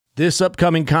This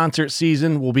upcoming concert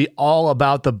season will be all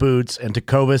about the boots, and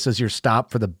Tecovas is your stop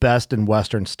for the best in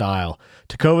Western style.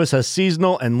 Tecovas has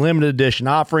seasonal and limited edition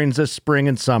offerings this spring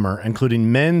and summer,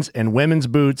 including men's and women's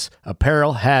boots,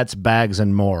 apparel, hats, bags,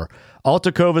 and more. All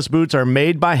Tecovas boots are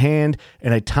made by hand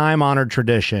in a time-honored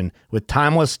tradition with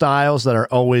timeless styles that are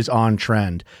always on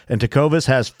trend. And Tecovas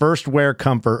has first wear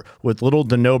comfort with little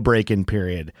to no break-in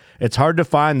period. It's hard to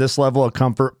find this level of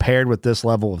comfort paired with this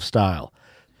level of style.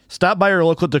 Stop by your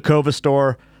local Tecovas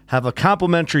store, have a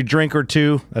complimentary drink or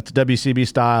two, that's WCB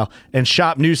style, and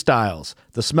shop new styles.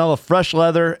 The smell of fresh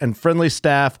leather and friendly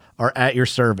staff are at your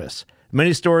service.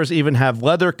 Many stores even have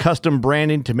leather custom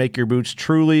branding to make your boots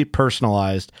truly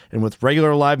personalized. And with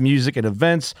regular live music and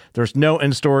events, there's no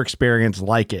in-store experience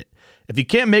like it. If you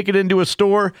can't make it into a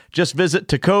store, just visit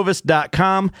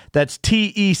tecovas.com. That's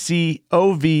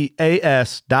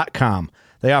TECOVAS.com.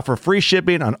 They offer free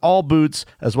shipping on all boots,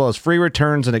 as well as free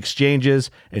returns and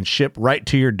exchanges, and ship right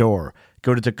to your door.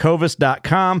 Go to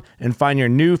tecovas.com and find your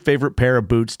new favorite pair of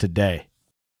boots today.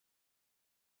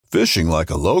 Fishing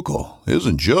like a local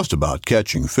isn't just about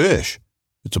catching fish.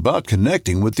 It's about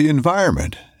connecting with the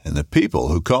environment and the people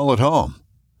who call it home.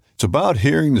 It's about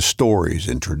hearing the stories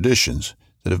and traditions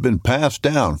that have been passed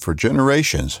down for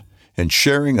generations and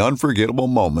sharing unforgettable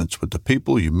moments with the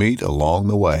people you meet along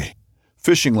the way.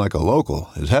 Fishing like a local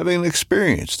is having an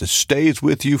experience that stays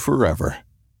with you forever.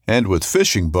 And with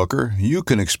Fishing Booker, you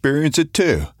can experience it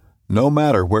too, no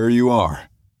matter where you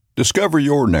are. Discover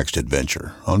your next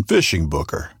adventure on Fishing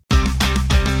Booker.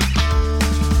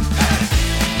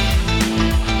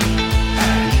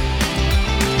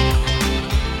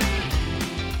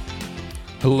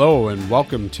 Hello and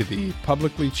welcome to the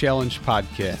Publicly Challenged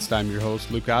Podcast. I'm your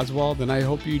host, Luke Oswald, and I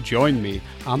hope you join me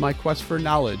on my quest for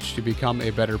knowledge to become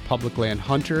a better public land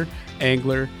hunter,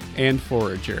 angler, and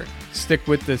forager. Stick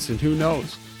with this and who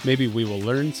knows, maybe we will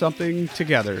learn something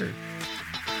together.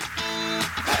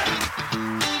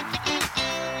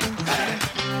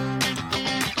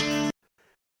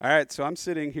 All right, so I'm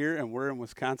sitting here and we're in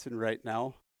Wisconsin right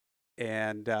now,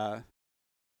 and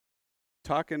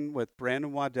talking with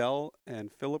Brandon Waddell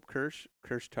and Philip Kirsch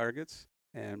Targets,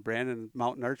 and Brandon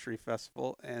Mountain Archery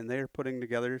Festival, and they are putting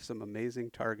together some amazing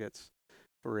targets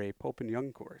for a Pope and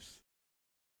Young course.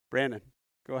 Brandon,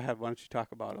 go ahead. Why don't you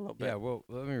talk about it a little bit? Yeah, well,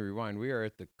 let me rewind. We are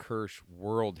at the Kirsch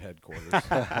World Headquarters.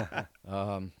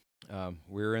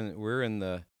 We're in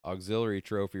the auxiliary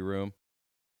trophy room,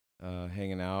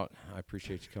 hanging out. I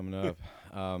appreciate you coming up.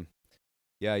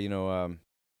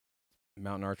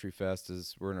 Mountain Archery Fest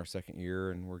we're in our second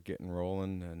year and we're getting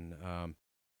rolling, and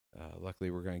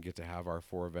luckily we're going to get to have our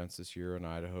 4 events this year in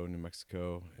Idaho, New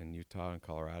Mexico, and Utah and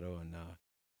Colorado,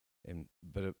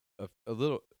 but a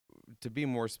little to be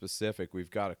more specific, we've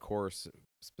got a course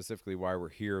specifically why we're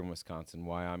here in Wisconsin,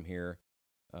 why I'm here.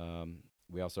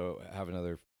 We also have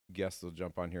another guest that'll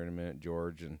jump on here in a minute,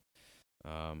 George, and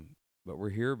but we're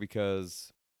here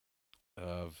because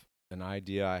of an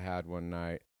idea I had one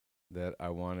night that I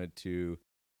wanted to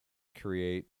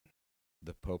create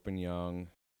the Pope and Young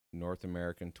North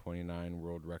American 29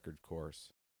 World Record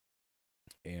course.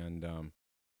 And,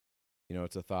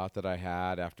 it's a thought that I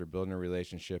had after building a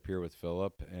relationship here with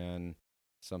Philip, and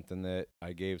something that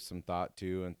I gave some thought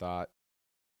to, and thought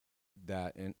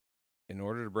that in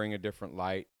order to bring a different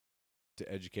light to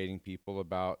educating people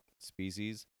about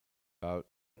species, about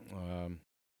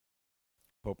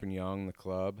Pope and Young, the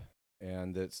club,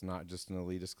 and it's not just an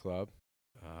elitist club,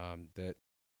 that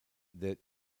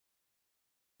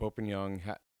Pope and Young,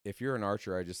 if you're an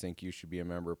archer, I just think you should be a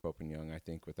member of Pope and Young. I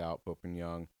think without Pope and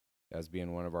Young as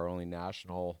being one of our only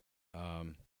national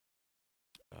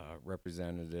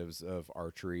representatives of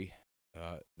archery,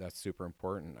 that's super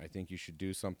important. I think you should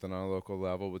do something on a local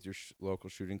level with your local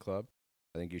shooting club.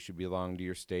 I think you should belong to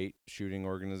your state shooting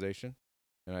organization,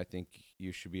 and I think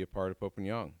you should be a part of Pope and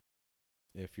Young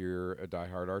if you're a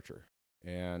diehard archer.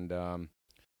 And I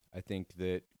think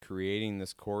that creating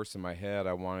this course in my head,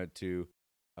 I wanted to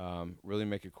really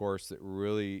make a course that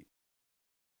really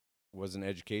was an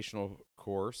educational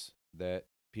course that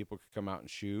people could come out and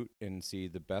shoot and see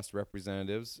the best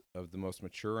representatives of the most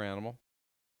mature animal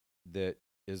that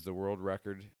is the world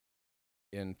record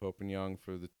in Pope and Young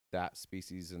for that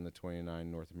species in the 29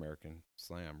 North American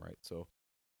Slam, right? So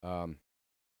I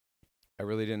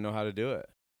really didn't know how to do it.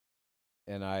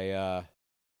 And I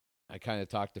kind of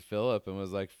talked to Philip and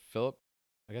was like, Philip,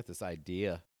 I got this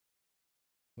idea.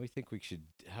 What do you think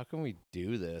how can we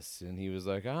do this? And he was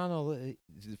like, I don't know.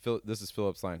 This is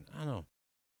Philip's line. I don't know.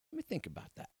 Let me think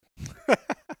about that.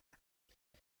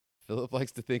 Philip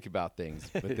likes to think about things,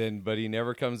 but he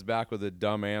never comes back with a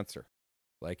dumb answer.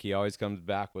 Like, he always comes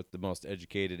back with the most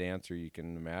educated answer you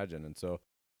can imagine. And so,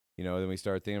 then we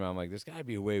started thinking about, I'm like, there's got to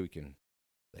be a way we can,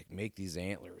 like, make these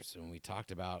antlers. And we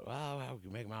talked about, well, how we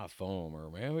can make them out of foam, or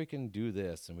maybe we can do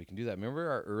this and we can do that. Remember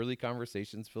our early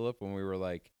conversations, Philip, when we were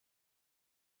like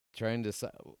trying to,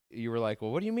 you were like,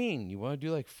 well, what do you mean? You want to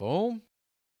do like foam?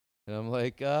 And I'm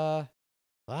like, I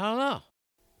don't know.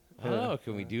 I don't know.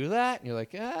 Can we do that? And you're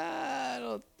like, I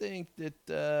don't think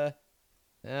that,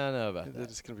 I don't know about that.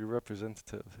 It's going to be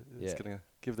representative. It's going to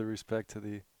give the respect to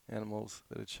the animals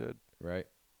that it should. Right.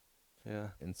 Yeah.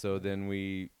 And so then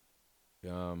we,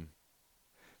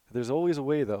 there's always a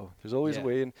way, though. There's always a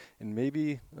way, and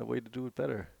maybe a way to do it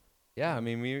better. Yeah. I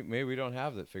mean, maybe we don't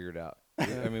have that figured out.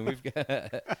 I mean,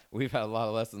 we've had a lot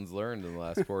of lessons learned in the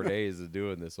last 4 days of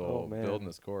doing this whole building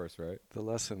this course, right? The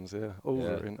lessons,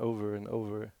 over and over and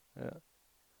over. Yeah.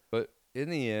 But in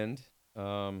the end,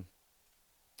 Philip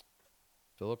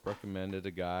recommended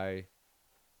a guy.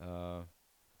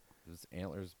 It was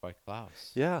Antlers by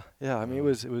Klaus. Yeah. I mean,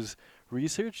 it was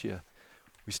research. Yeah,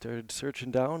 we started searching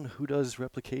down who does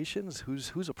replications,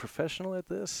 who's a professional at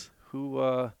this,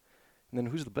 and then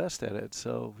who's the best at it.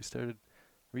 So we started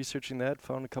researching that.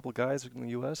 Found a couple guys in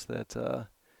the U.S. that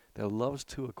loves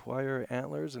to acquire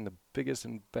antlers, and the biggest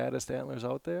and baddest antlers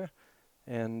out there,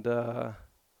 and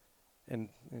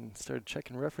started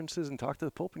checking references and talked to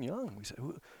the Pope and Young. We said,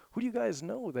 who do you guys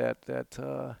know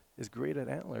that is great at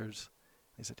antlers?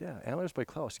 They said, yeah, Antlers by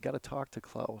Klaus. You got to talk to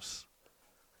Klaus.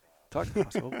 Talk to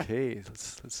Klaus. Okay,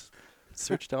 let's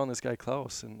search down this guy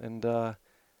Klaus, and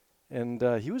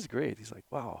he was great. He's like,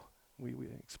 wow. We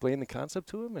explained the concept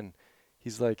to him, and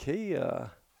he's like, hey, I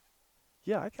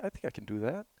think I can do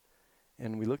that.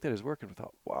 And we looked at his work and we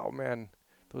thought, wow, man,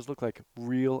 those look like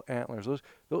real antlers.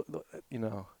 Those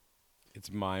It's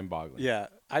mind-boggling. Yeah,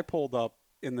 I pulled up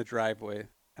in the driveway,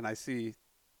 and I see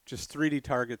just 3D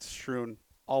targets strewn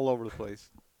all over the place.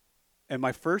 And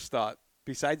my first thought,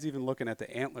 besides even looking at the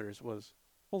antlers, was,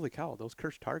 holy cow, those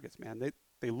Kirsch targets, man.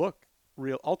 They look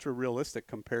ultra realistic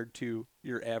compared to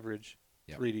your average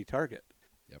 3D target.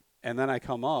 Yep. And then I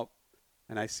come up,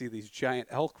 and I see these giant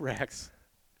elk racks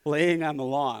laying on the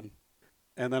lawn.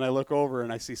 And then I look over,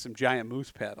 and I see some giant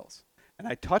moose paddles. And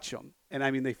I touch them, and,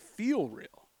 I mean, they feel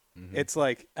real. Mm-hmm. It's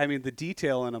like, I mean, the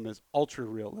detail in them is ultra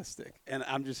realistic. And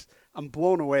I'm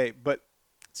blown away. But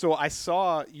so I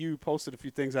saw you posted a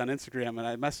few things on Instagram, and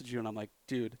I messaged you, and I'm like,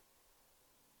 dude,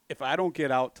 if I don't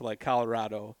get out to, like,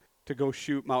 Colorado to go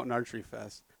shoot Mountain Archery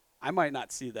Fest, I might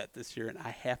not see that this year, and I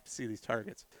have to see these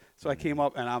targets. So I came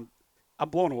up, and I'm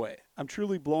blown away. I'm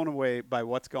truly blown away by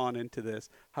what's gone into this,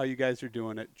 how you guys are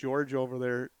doing it. George over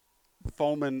there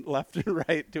foaming left and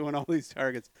right, doing all these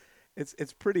targets.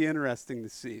 It's pretty interesting to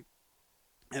see.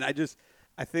 And I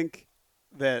think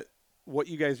that what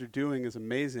you guys are doing is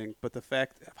amazing, but the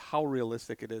fact of how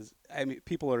realistic it is, I mean,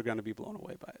 people are going to be blown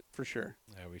away by it, for sure.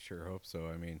 Yeah, we sure hope so.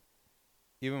 I mean,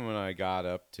 even when I got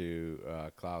up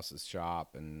to Klaus's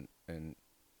shop, and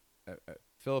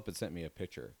Philip had sent me a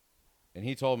picture, and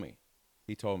he told me,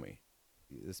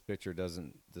 this picture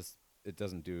doesn't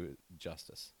do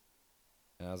justice.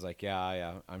 And I was like,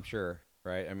 yeah, I'm sure,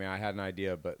 right? I mean, I had an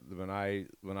idea, but when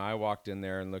I walked in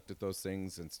there and looked at those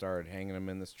things and started hanging them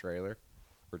in this trailer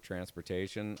for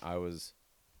transportation, I was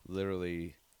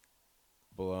literally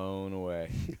blown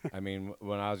away. I mean,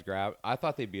 when I was I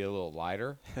thought they'd be a little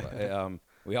lighter.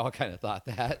 We all kind of thought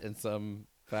that in some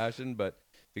fashion, but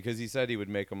because he said he would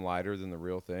make them lighter than the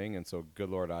real thing, and so, good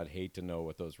Lord, I'd hate to know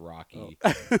what those Rocky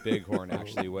Bighorn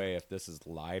actually weigh if this is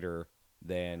lighter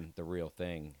than the real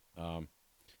thing.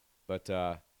 But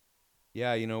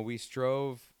we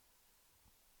strove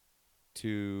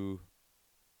to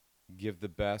give the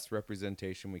best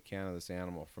representation we can of this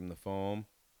animal, from the foam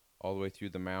all the way through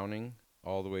the mounting,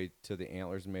 all the way to the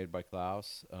antlers made by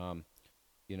Klaus.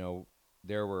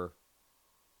 There were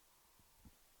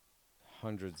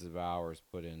hundreds of hours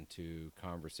put into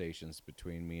conversations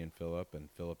between me and Philip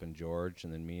and George,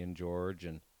 and then me and George,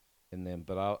 and then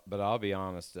but I'll be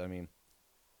honest, I mean,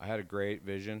 I had a great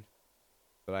vision,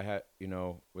 but I had,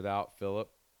 without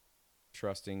Philip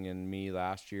trusting in me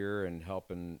last year and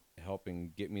helping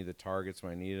get me the targets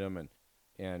when I needed them,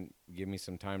 and give me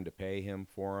some time to pay him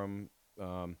for them,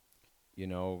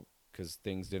 because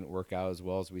things didn't work out as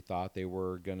well as we thought they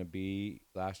were going to be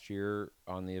last year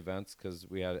on the events, because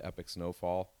we had epic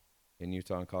snowfall in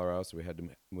Utah and Colorado, so we had to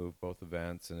move both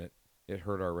events, and it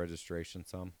hurt our registration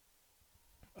some.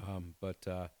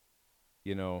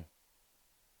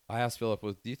 I asked Philip,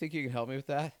 do you think you can help me with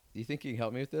that? Do you think you can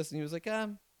help me with this? And he was like, yeah,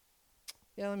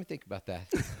 let me think about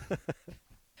that.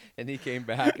 And he came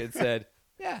back and said,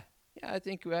 yeah, Yeah, I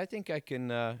think I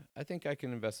can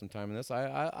invest some time in this.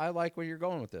 I like where you're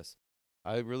going with this.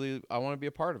 I want to be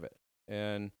a part of it.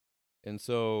 And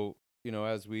so,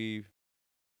 as we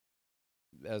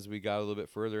got a little bit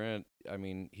further in, I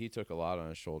mean, he took a lot on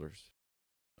his shoulders.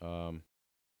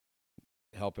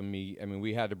 Helping me. I mean,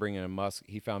 we had to bring in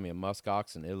he found me a musk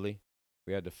ox in Italy.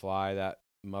 We had to fly that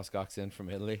musk ox in from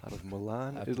Italy. Out of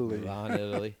Milan,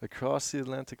 Italy. Across the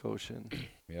Atlantic Ocean.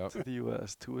 Yep. To the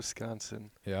U.S., to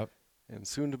Wisconsin. Yep. And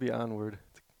soon to be onward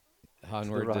to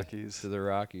the Rockies. To the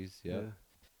Rockies, yeah.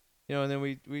 And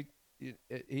then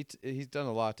he's done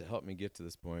a lot to help me get to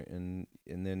this point. And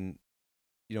then,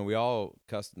 we all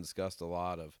discussed a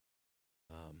lot of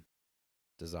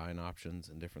design options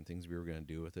and different things we were going to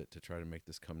do with it to try to make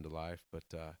this come to life. But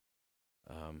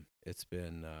it's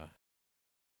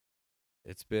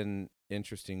been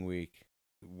interesting week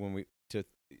when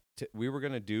we were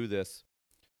going to do this.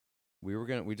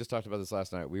 We just talked about this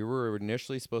last night. We were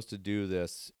initially supposed to do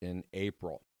this in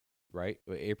April, right?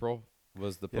 April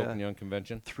was the Pope and Young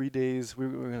convention. 3 days. We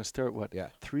were going to start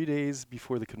 3 days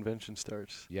before the convention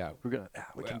starts. Yeah. We're going to,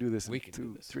 we can do this in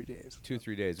 3 days.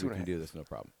 2-3 days. We can do this, no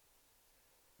problem.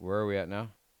 Where are we at now?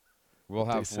 We'll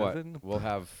have what? We'll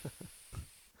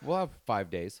have 5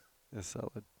 days. Yeah,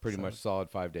 solid. Pretty much solid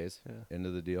 5 days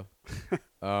into the deal.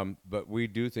 But we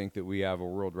do think that we have a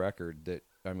world record that,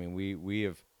 I mean, we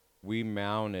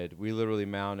literally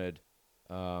mounted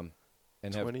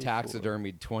and have 24.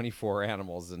 taxidermied 24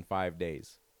 animals in 5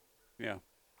 days. Yeah.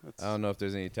 I don't know if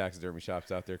there's any taxidermy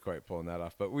shops out there quite pulling that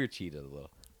off, but we're cheated a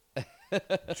little.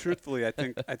 Truthfully, I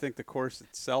think the course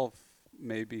itself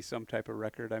may be some type of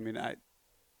record. I mean,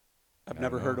 I've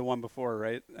never heard of one before,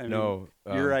 right? I mean,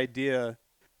 your idea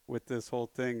with this whole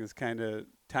thing is kind of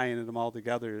tying them all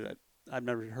together. I've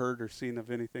never heard or seen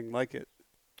of anything like it.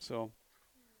 So,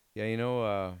 yeah,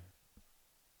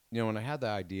 when I had the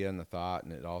idea and the thought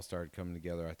and it all started coming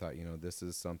together, I thought, this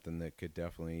is something that could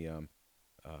definitely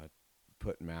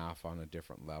put MAF on a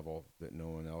different level that no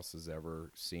one else has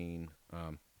ever seen.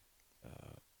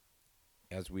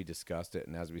 As we discussed it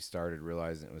and as we started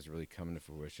realizing it was really coming to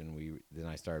fruition, then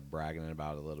I started bragging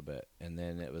about it a little bit. And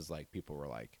then it was like, people were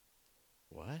like,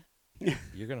 what?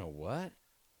 You're going to what?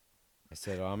 I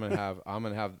said, I'm going to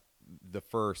have the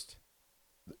first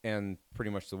and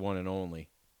pretty much the one and only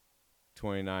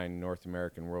 29 North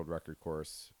American world record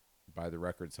course by the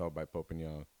records held by Pope and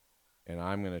Young. And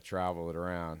I'm going to travel it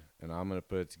around and I'm going to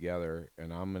put it together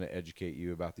and I'm going to educate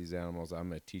you about these animals. I'm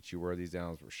going to teach you where these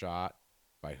animals were shot,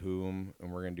 by whom,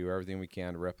 and we're going to do everything we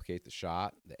can to replicate the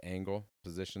shot, the angle,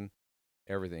 position,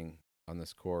 everything on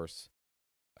this course.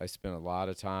 I spent a lot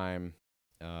of time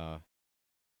at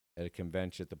a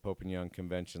convention, at the Pope and Young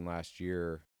convention last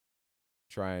year,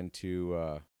 trying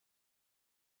to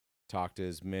talk to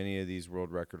as many of these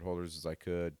world record holders as I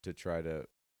could to try to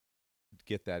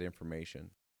get that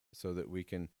information so that we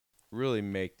can really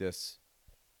make this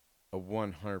a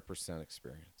 100%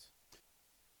 experience.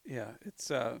 Yeah,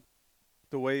 it's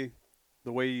the way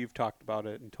you've talked about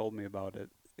it and told me about it.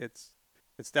 It's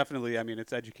definitely, I mean,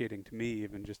 it's educating to me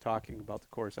even just talking about the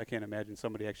course. I can't imagine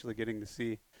somebody actually getting to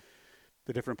see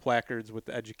the different placards with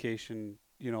the education,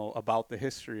 about the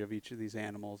history of each of these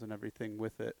animals and everything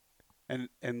with it. And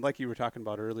like you were talking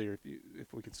about earlier,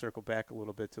 if we could circle back a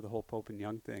little bit to the whole Pope and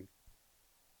Young thing,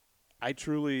 I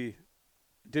truly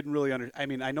didn't really I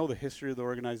mean, I know the history of the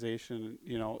organization,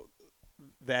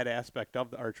 that aspect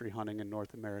of the archery hunting in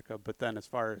North America, but then as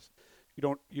far as you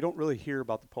don't really hear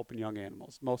about the Pope and Young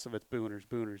animals. Most of it's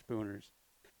booners,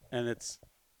 and it's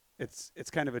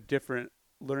kind of a different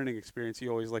learning experience. You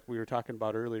always, like we were talking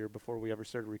about earlier before we ever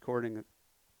started recording,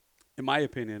 in my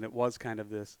opinion, it was kind of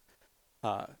this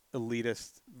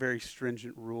elitist, very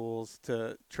stringent rules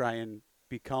to try and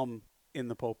become in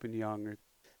the Pope and Young or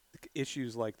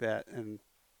issues like that, and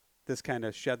this kind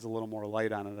of sheds a little more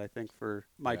light on it, I think, for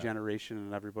my generation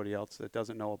and everybody else that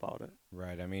doesn't know about it.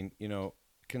 Right. I mean,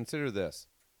 consider this.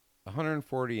 A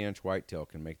 140-inch whitetail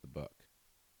can make the book.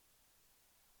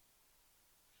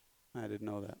 I didn't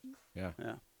know that. Yeah.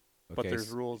 Yeah. Okay, but there's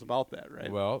rules about that, right?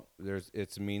 Well,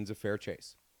 it's a means of fair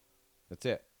chase. That's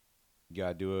it. You got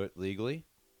to do it legally.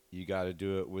 You got to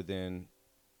do it within,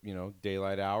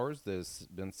 daylight hours that's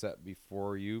been set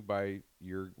before you by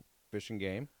your Fish and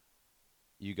Game.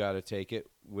 You got to take it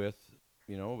with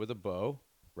a bow,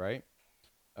 right?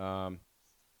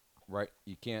 Right.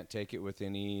 You can't take it with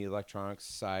any electronic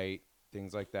sight,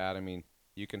 things like that. I mean,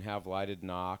 you can have lighted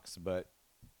knocks, but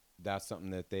that's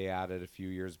something that they added a few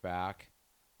years back.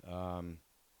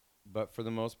 But for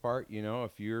the most part,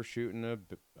 if you're shooting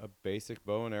a basic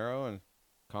bow and arrow and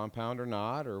compound or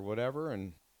not or whatever,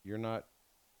 and you're not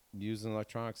using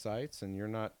electronic sights and you're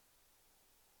not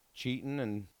cheating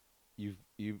and you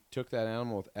took that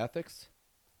animal with ethics,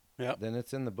 then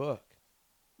it's in the book.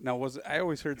 Now, I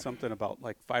always heard something about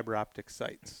like fiber optic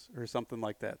sites or something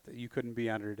like that you couldn't be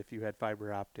entered if you had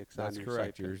fiber optics on your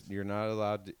correct. site. You're not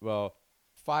allowed to.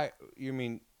 You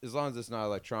mean as long as it's not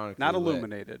electronically not lit.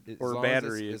 illuminated or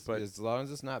battery, but as long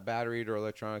as it's not batteried or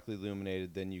electronically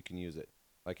illuminated, then you can use it.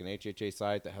 Like an HHA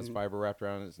site that has fiber wrapped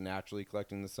around it, it's naturally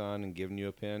collecting the sun and giving you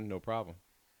a pin, no problem.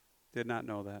 Did not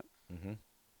know that. Mm-hmm.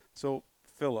 So,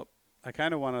 Philip, I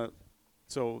kind of want to.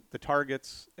 So the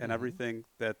targets and everything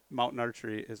that Mountain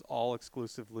Archery is all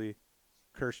exclusively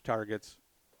Kirsch targets,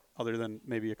 other than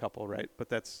maybe a couple, right? But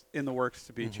that's in the works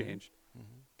to be changed.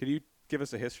 Mm-hmm. Can you give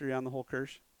us a history on the whole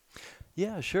Kirsch?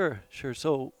 Yeah, sure.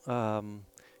 So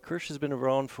Kirsch has been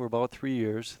around for about 3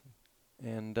 years,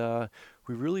 and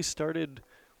we really started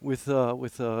with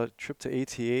a trip to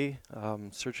ATA,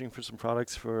 searching for some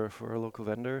products for our local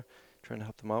vendor, trying to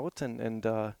help them out,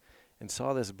 and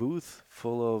saw this booth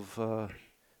full of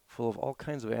all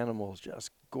kinds of animals,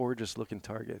 just gorgeous looking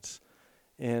targets.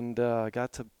 And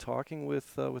got to talking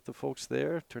with the folks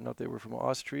there. Turned out they were from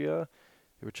Austria.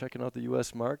 They were checking out the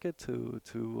U.S. market to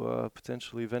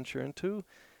potentially venture into,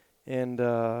 and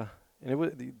the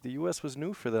U.S. was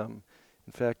new for them.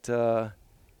 In fact,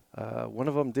 one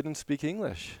of them didn't speak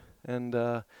English, and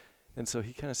so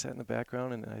he kind of sat in the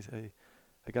background, and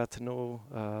I got to know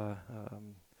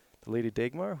the lady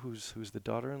Dagmar, who's the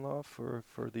daughter-in-law for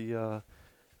the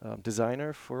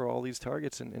designer for all these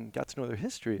targets, and got to know their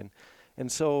history.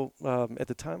 And so at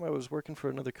the time I was working for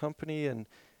another company, and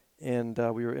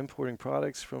we were importing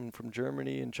products from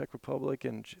Germany and Czech Republic,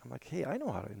 and I'm like, hey, I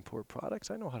know how to import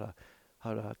products. I know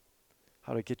how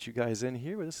to get you guys in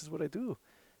here. This is what I do.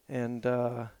 And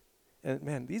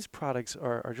man, these products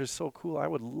are just so cool. I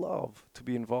would love to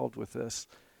be involved with this.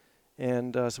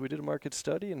 And so we did a market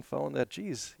study and found that,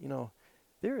 geez,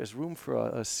 there is room for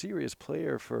a serious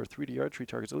player for 3D archery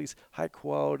targets, at least high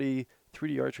quality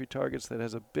 3D archery targets that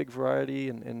has a big variety.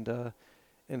 And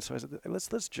so I said,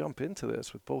 let's jump into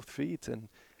this with both feet, and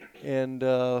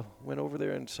went over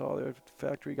there and saw their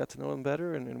factory, got to know them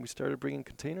better, and we started bringing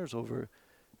containers over.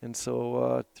 And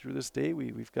so through this day,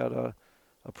 we've got a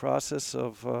process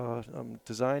of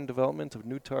design development of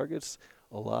new targets.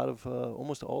 A lot of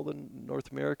almost all the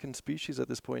North American species at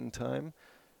this point in time,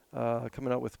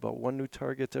 coming out with about one new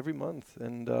target every month,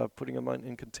 and putting them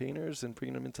in containers and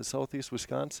bringing them into southeast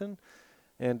Wisconsin,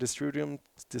 and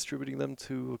distributing them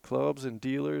to clubs and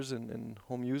dealers and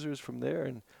home users from there.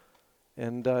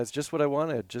 And it's just what I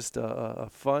wanted, just a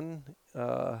fun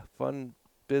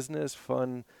business,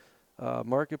 fun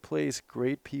marketplace,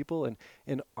 great people,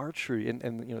 and archery,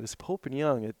 and this Pope and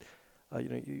Young. I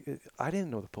didn't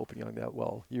know the Pope and Young that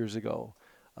well years ago,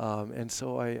 and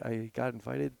so I got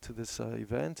invited to this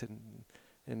event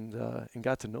and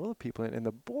got to know the people, and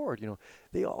the board.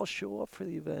 They all show up for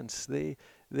the events. They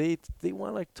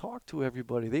want to talk to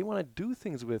everybody. They want to do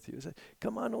things with you. Say,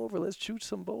 come on over. Let's shoot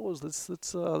some bows.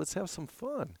 Let's have some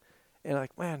fun. And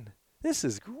like, man, this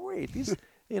is great. These,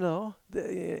 it's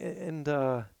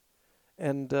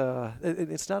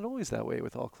not always that way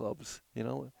with all clubs.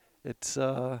 It's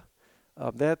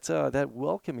that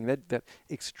welcoming, that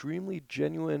extremely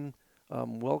genuine,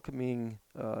 welcoming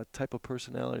type of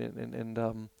personality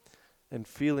and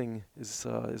feeling is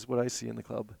what I see in the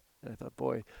club. And I thought,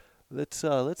 boy, let's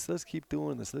keep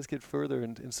doing this. Let's get further.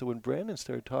 And so when Brandon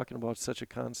started talking about such a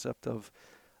concept of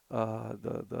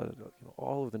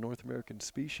all of the North American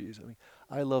species, I mean,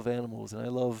 I love animals, and I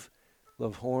love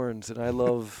horns, and I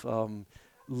love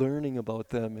learning about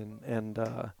them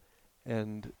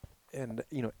and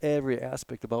every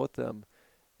aspect about them,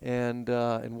 and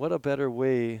what a better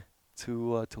way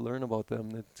to learn about them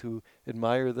than to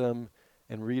admire them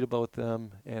and read about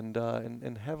them and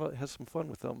have some fun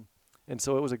with them. And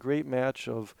so it was a great match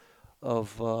of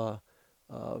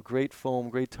great foam,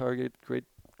 great targets,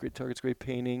 great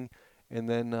painting, and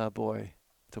then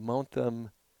to mount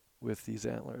them with these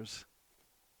antlers.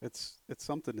 It's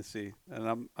something to see,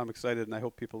 and I'm excited, and I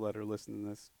hope people that are listening to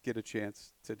this get a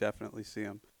chance to definitely see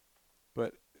them.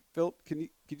 But Phil, could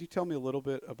you tell me a little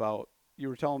bit about, you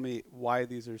were telling me why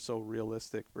these are so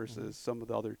realistic versus some of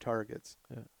the other targets.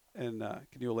 Yeah. And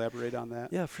can you elaborate on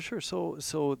that? Yeah, for sure.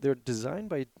 So they're designed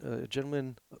by a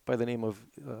gentleman by the name of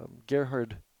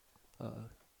Gerhard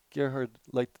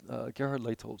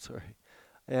Leithold, sorry.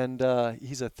 And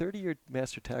he's a 30-year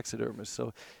master taxidermist.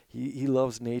 So he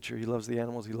loves nature. He loves the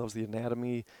animals. He loves the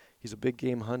anatomy. He's a big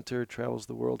game hunter, travels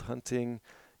the world hunting.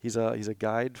 He's a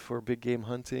guide for big game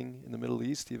hunting in the Middle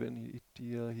East. Even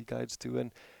he guides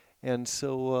too. And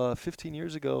so 15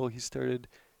 years ago, he started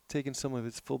taking some of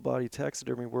his full body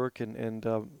taxidermy work and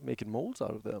making molds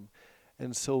out of them.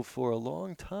 And so for a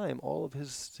long time, all of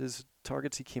his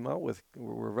targets he came out with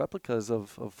were replicas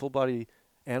of full body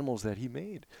animals that he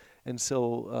made. And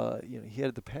so he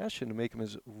had the passion to make them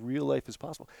as real life as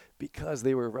possible because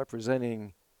they were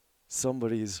representing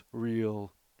somebody's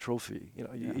real trophy.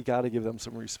 You got to give them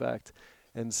some respect.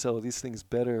 And so these things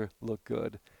better look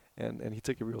good. And he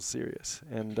took it real serious.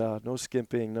 And no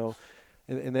skimping, no.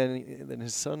 And then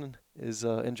his son is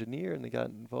an engineer, and they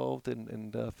got involved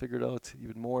and figured out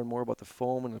even more and more about the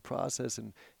foam and the process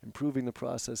and improving the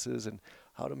processes and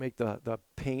how to make the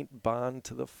paint bond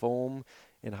to the foam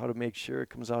and how to make sure it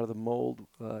comes out of the mold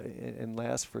and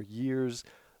lasts for years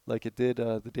like it did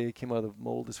the day it came out of the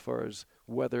mold as far as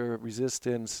weather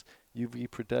resistance, UV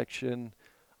protection.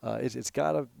 It's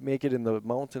got to make it in the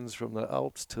mountains from the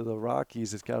Alps to the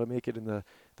Rockies. It's got to make it in the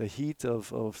heat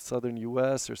of southern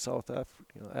U.S. or South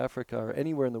Africa or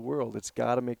anywhere in the world. It's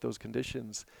got to make those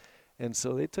conditions. And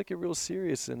so they took it real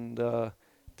serious and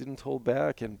didn't hold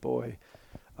back. And boy,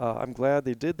 I'm glad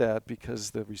they did that because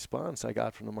the response I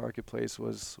got from the marketplace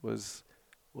was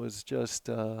just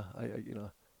I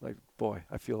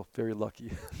feel very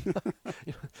lucky.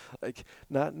 Like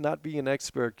not being an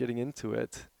expert getting into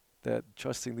it. That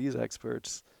trusting these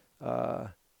experts,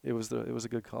 it was a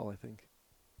good call, I think.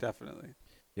 Definitely.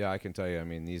 Yeah, I can tell you. I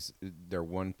mean, they're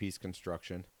one-piece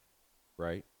construction,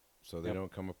 right? So they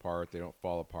don't come apart. They don't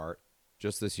fall apart.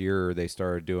 Just this year, they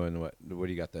started doing what do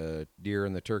you got? The deer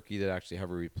and the turkey that actually have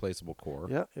a replaceable core.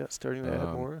 Yeah, starting to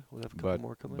add more. We'll have a couple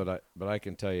more coming. But I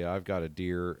can tell you, I've got a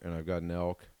deer and I've got an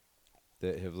elk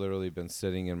that have literally been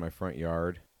sitting in my front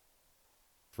yard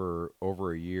for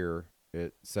over a year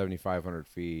at 7,500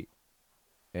 feet,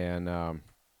 and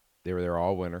they were there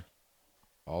all winter,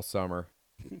 all summer,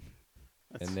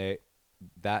 and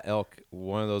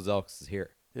one of those elks is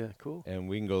here. Yeah, cool. And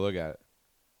we can go look at it.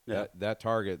 Yeah. That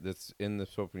target that's in the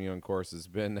Pope and Young course has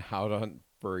been out on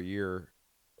for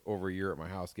over a year at my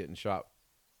house getting shot.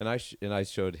 And I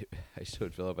showed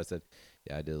Philip. I said,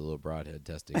 "Yeah, I did a little broadhead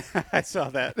testing." I saw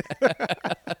that.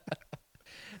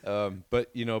 But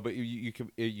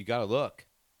you got to look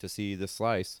to see the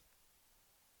slice.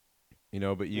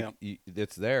 But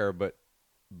it's there. But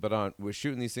we're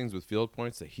shooting these things with field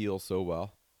points that heal so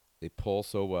well, they pull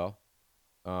so well,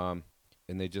 and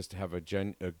they just have a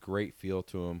great feel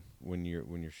to them when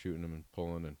you're shooting them and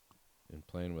pulling and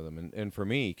playing with them. And for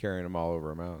me, carrying them all over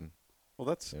a mountain. Well,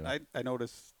 that's I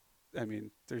noticed. I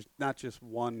mean, there's not just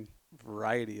one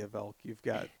variety of elk. You've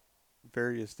got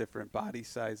various different body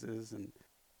sizes, and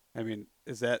I mean,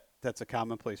 that's a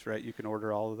commonplace, right? You can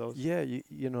order all of those. Yeah,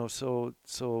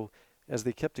 so as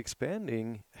they kept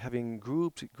expanding, having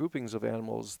groupings of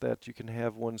animals that you can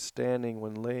have one standing,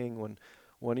 one laying,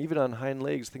 one even on hind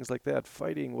legs, things like that,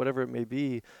 fighting, whatever it may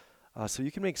be. So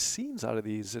you can make scenes out of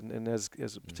these, and as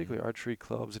particularly archery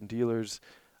clubs and dealers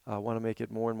want to make it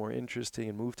more and more interesting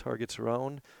and move targets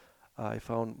around. I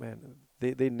found, man,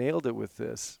 they nailed it with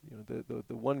this. The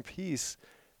one piece,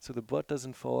 so the butt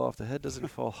doesn't fall off, the head doesn't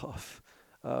fall off.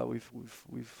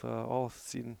 We've all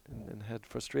seen and had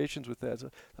frustrations with that. So,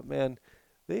 man,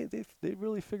 they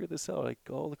really figured this out. Like,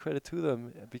 all the credit to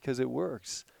them because it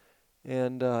works.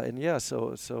 And yeah, you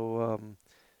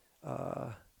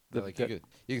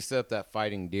can set up that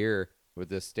fighting deer with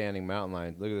this standing mountain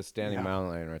lion. Look at this standing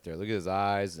mountain lion right there. Look at his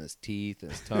eyes and his teeth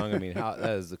and his tongue. I mean, that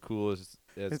is the coolest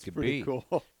it could be. Cool.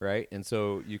 Right? And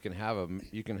so you can have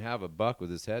a buck with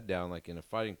his head down, like in a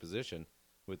fighting position,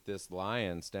 with this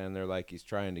lion standing there like he's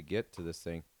trying to get to this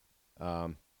thing,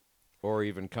 or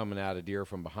even coming at a deer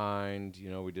from behind.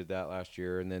 We did that last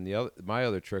year. And then my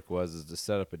other trick is to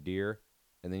set up a deer,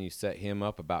 and then you set him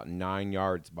up about 9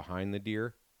 yards behind the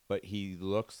deer, but he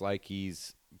looks like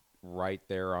he's right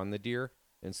there on the deer.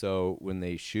 And so when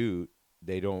they shoot,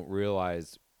 they don't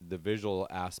realize the visual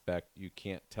aspect. You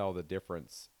can't tell the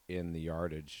difference in the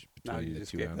yardage between the two animals. No, you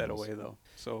just gave that away, though.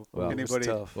 So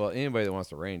anybody that wants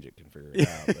to range it can figure it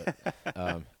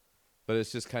out. But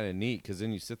it's just kind of neat because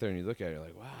then you sit there and you look at it, you're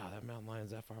like, wow, that mountain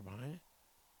lion's that far behind it.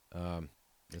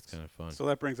 It's kind of fun. So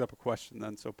that brings up a question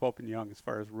then. So Pope and Young, as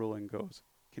far as ruling goes,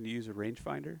 can you use a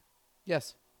rangefinder?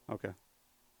 Yes. Okay.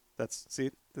 This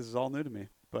is all new to me.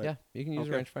 But yeah, you can use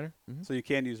a rangefinder. Mm-hmm. So you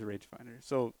can use a rangefinder.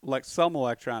 So like some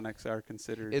electronics are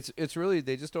considered. It's really,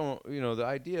 they just don't. The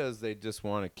idea is they just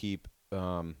want to keep.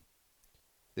 You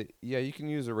can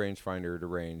use a rangefinder to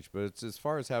range, but it's as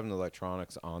far as having the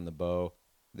electronics on the bow,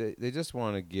 they just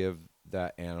want to give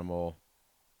that animal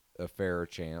a fairer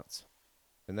chance,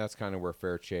 and that's kind of where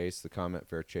fair chase, the comment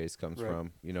fair chase comes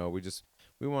from.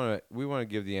 We want to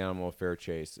give the animal a fair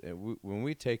chase, and when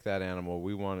we take that animal,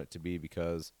 we want it to be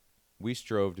because we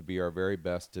strove to be our very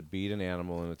best to beat an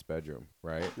animal in its bedroom,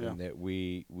 right? Yeah. And that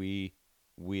we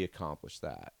accomplished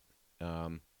that.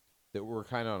 That we're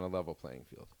kind of on a level playing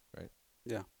field, right?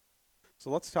 Yeah. So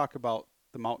let's talk about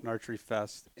the Mountain Archery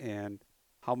Fest and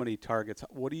how many targets.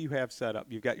 What do you have set up?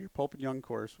 You've got your Pope and Young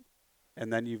course,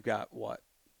 and then you've got what?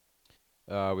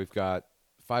 We've got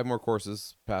 5 more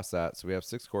courses past that, so we have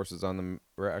 6 courses on them.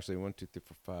 We're actually 1, 2, 3,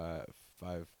 4,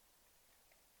 5.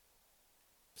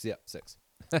 So yeah, 6.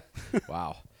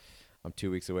 Wow, I'm 2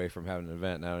 weeks away from having an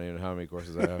event, and I don't even know how many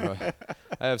courses I have.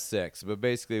 I have 6, but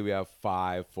basically we have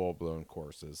 5 full-blown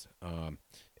courses,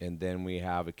 and then we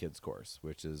have a kids course,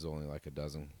 which is only like a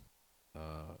dozen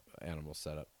animals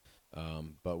set up.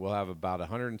 But we'll have about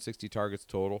 160 targets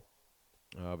total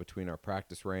between our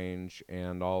practice range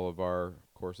and all of our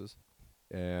courses.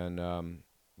 And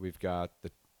we've got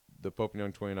the Pope and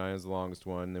Young 29 is the longest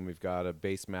one. Then we've got a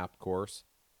base map course.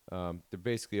 They're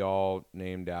basically all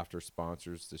named after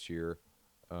sponsors this year.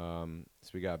 So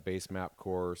we got a base map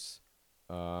course,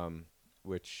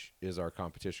 which is our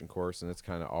competition course, and it's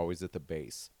kind of always at the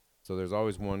base. So there's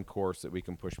always one course that we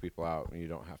can push people out, and you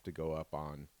don't have to go up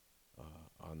on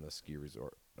the ski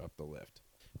resort, up the lift.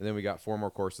 And then we got 4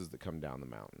 more courses that come down the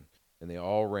mountain, and they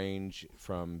all range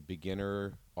from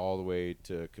beginner all the way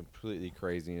to completely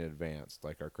crazy and advanced,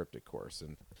 like our cryptic course.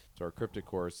 And so our cryptic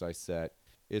course,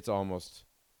 it's almost,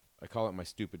 I call it my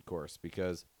stupid course,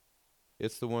 because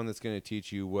it's the one that's going to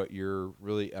teach you what you're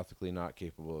really ethically not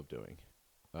capable of doing.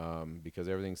 Because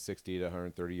everything's 60 to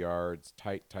 130 yards,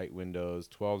 tight windows,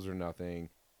 12s or nothing,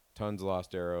 tons of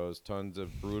lost arrows, tons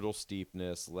of brutal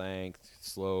steepness, length,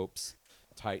 slopes,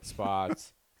 tight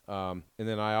spots. And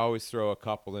then I always throw a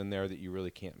couple in there that you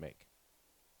really can't make.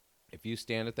 If you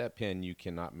stand at that pin, you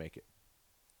cannot make it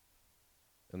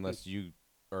unless you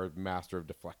are a master of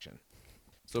deflection.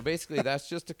 So basically, that's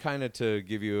just to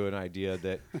give you an idea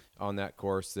that on that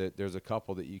course that there's a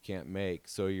couple that you can't make.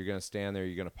 So you're going to stand there,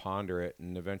 you're going to ponder it,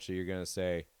 and eventually you're going to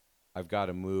say, I've got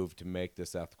to move to make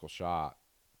this ethical shot.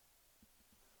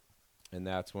 And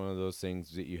that's one of those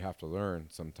things that you have to learn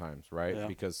sometimes, right? Yeah.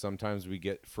 Because sometimes we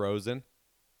get frozen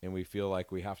and we feel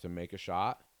like we have to make a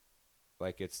shot,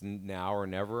 like it's now or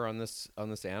never on this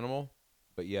animal,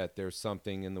 but yet there's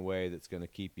something in the way that's going to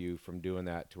keep you from doing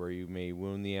that, to where you may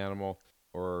wound the animal,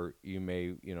 or you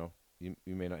may, you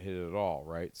may not hit it at all,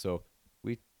 right? So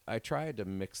I tried to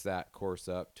mix that course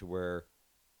up to where,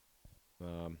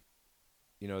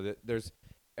 that there's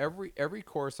every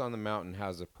course on the mountain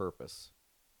has a purpose.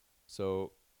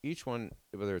 So each one,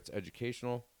 whether it's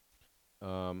educational,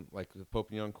 like the Pope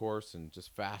and Young course, and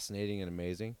just fascinating and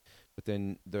amazing, but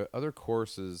then the other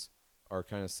courses are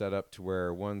kind of set up to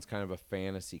where one's kind of a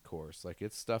fantasy course. Like,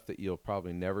 it's stuff that you'll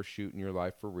probably never shoot in your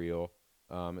life for real.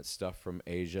 It's stuff from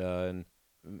Asia and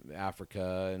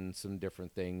Africa and some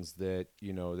different things that,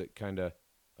 that kind of,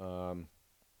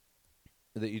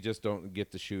 that you just don't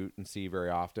get to shoot and see very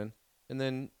often. And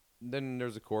then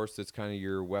there's a course that's kind of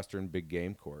your Western big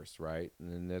game course, right?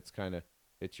 And then that's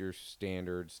it's your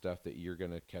standard stuff that you're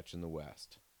going to catch in the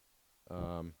West.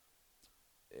 And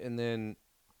then,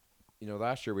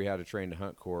 last year we had a train to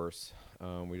hunt course.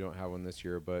 We don't have one this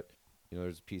year, but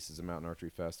there's pieces of Mountain Archery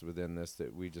Fest within this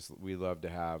that we love to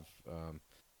have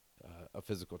a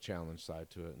physical challenge side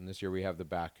to it. And this year we have the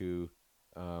Baku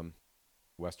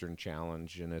Western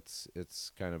Challenge, and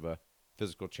it's kind of a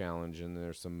physical challenge, and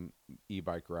there's some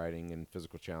e-bike riding and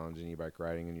physical challenge and e-bike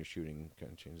riding, and your shooting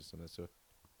kind of changes some of that. So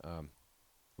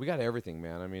we got everything,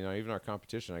 man. I mean, even our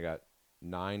competition, I got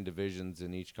 9 divisions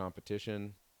in each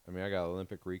competition. I mean, I got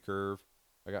Olympic recurve.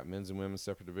 I got men's and women's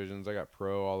separate divisions. I got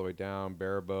pro all the way down,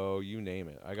 barebow, you name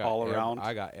it. I got all around.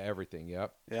 I got everything.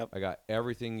 Yep. I got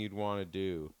everything you'd want to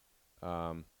do.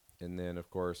 And then, of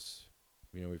course,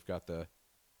 we've got the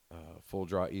Full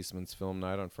Draw Eastman's Film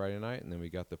Night on Friday night, and then we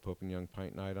got the Pope and Young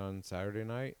Pint Night on Saturday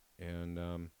night.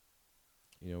 And,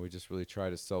 we just really try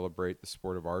to celebrate the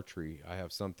sport of archery. I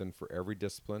have something for every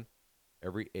discipline,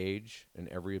 every age, and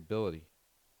every ability.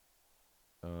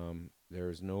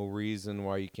 There's no reason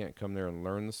why you can't come there and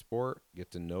learn the sport,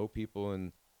 get to know people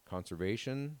in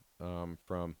conservation,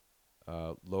 from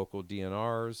local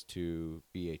DNRs to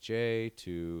BHA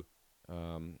to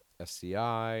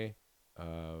SCI,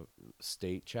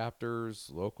 state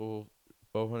chapters, local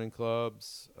bow hunting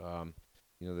clubs.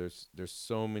 There's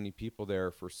so many people there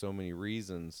for so many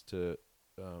reasons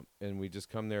and we just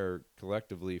come there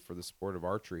collectively for the sport of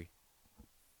archery,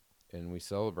 and we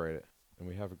celebrate it, and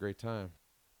we have a great time.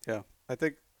 Yeah, I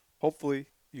think hopefully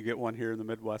you get one here in the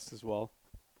Midwest as well.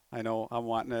 I know I'm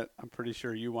wanting it. I'm pretty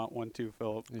sure you want one too,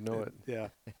 Philip. You know it. Yeah.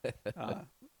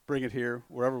 Bring it here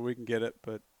wherever we can get it.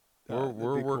 But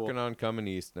We're working on coming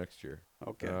east next year.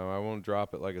 Okay. I won't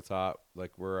drop it like it's hot,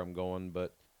 like where I'm going,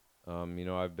 but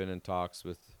I've been in talks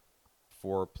with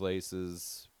 4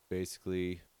 places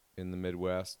basically in the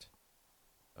Midwest,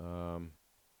 and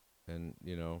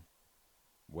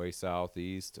way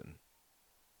southeast, and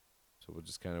so we'll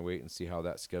just kind of wait and see how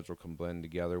that schedule can blend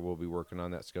together. We'll be working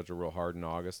on that schedule real hard in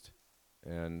August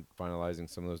and finalizing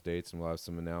some of those dates, and we'll have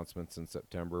some announcements in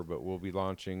September, but we'll be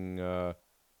launching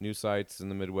new sites in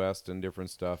the Midwest and different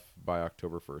stuff by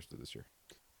October 1st of this year.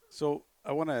 So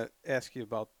I want to ask you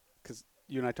about, because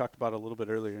you and I talked about it a little bit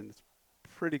earlier, and it's a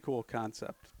pretty cool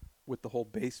concept with the whole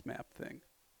base map thing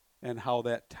and how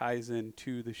that ties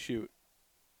into the shoot.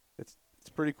 It's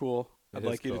pretty cool. I'd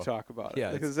like you to talk about it.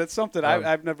 Yeah, because that's something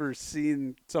I've never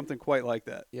seen something quite like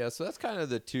that. Yeah, so that's kind of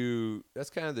the two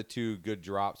good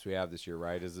drops we have this year,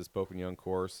 right? Is this Pope and Young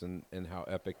course and how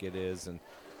epic it is and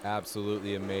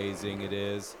absolutely amazing it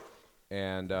is.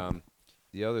 And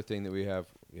the other thing that we have,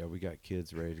 we got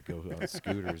kids ready to go on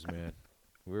scooters, man.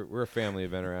 We're a family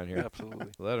event around here. Absolutely.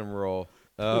 Let them roll.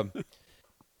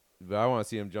 But I want to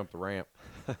see them jump the ramp.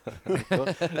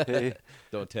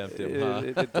 Don't tempt him, huh?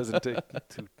 It doesn't take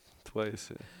twice.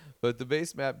 Yeah. But the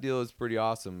base map deal is pretty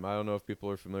awesome. I don't know if people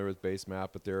are familiar with base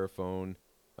map, but they're a phone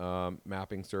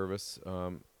mapping service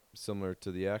similar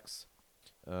to the X.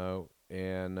 We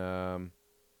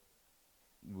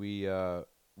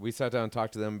sat down and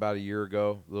talked to them about a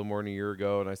little more than a year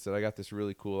ago, and I said, I got this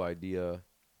really cool idea.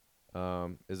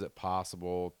 Is it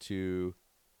possible to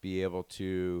be able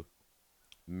to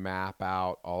map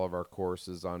out all of our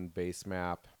courses on base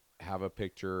map, have a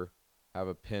picture, have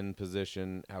a pin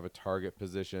position, have a target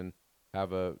position,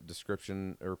 have a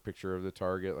description or picture of the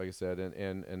target, like I said,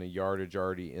 and a yardage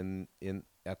already in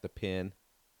at the pin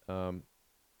for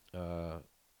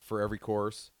every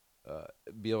course.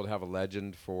 Be able to have a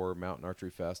legend for Mountain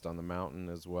Archery Fest on the mountain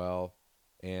as well.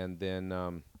 And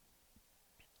then,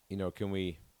 can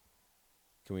we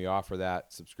offer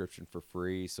that subscription for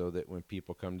free so that when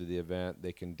people come to the event,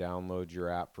 they can download your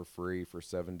app for free for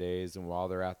 7 days, and while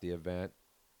they're at the event,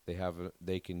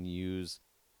 they can use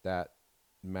that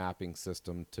mapping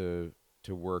system to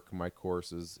work my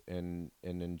courses and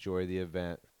enjoy the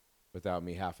event without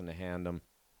me having to hand them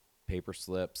paper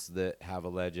slips that have a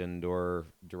legend or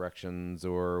directions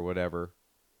or whatever.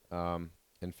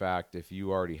 In fact, if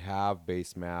you already have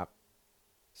base map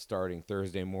starting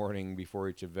Thursday morning before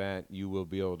each event, you will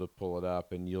be able to pull it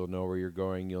up and you'll know where you're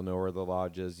going. You'll know where the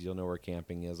lodge is. You'll know where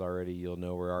camping is already. You'll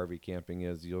know where RV camping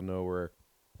is. You'll know where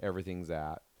everything's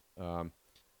at. But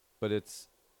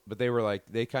they were like,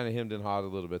 they kind of hemmed and hawed a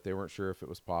little bit. They weren't sure if it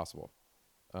was possible.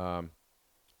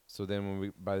 So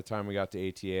then by the time we got to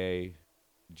ATA,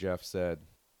 Jeff said,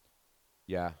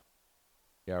 yeah,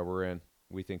 we're in.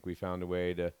 We think we found a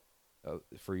way to,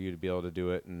 for you to be able to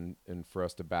do it and for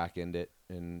us to back end it.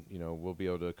 And, we'll be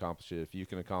able to accomplish it. If you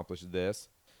can accomplish this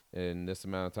in this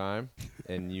amount of time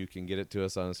and you can get it to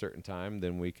us on a certain time,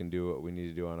 then we can do what we need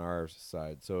to do on our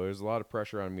side. So there's a lot of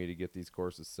pressure on me to get these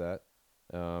courses set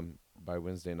by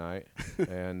Wednesday night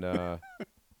and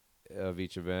of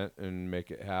each event and make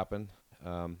it happen.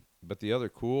 But the other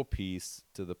cool piece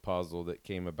to the puzzle that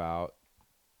came about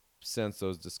since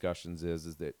those discussions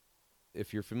is that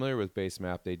if you're familiar with base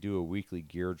map, they do a weekly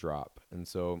gear drop. And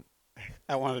so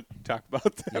I want to talk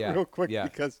about that real quick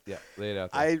because lay it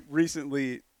out there. I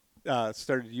recently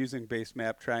started using base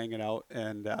map, trying it out,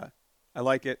 and I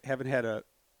like it. Haven't had a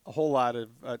whole lot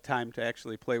of time to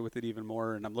actually play with it even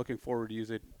more, and I'm looking forward to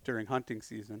use it during hunting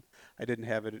season. I didn't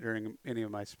have it during any of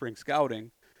my spring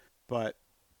scouting, but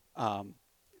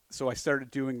so I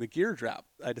started doing the gear drop.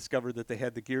 I discovered that they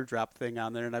had the gear drop thing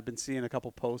on there, and I've been seeing a couple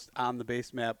posts on the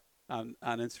base map on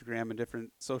Instagram and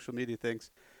different social media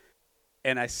things.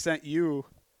 And I sent you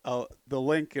the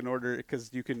link in order,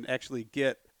 because you can actually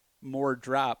get more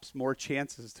drops, more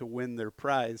chances to win their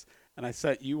prize. And I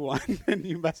sent you one, and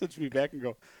you messaged me back and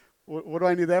go, what do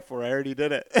I need that for? I already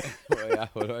did it. Well, yeah.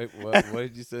 What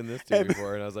did you send this to me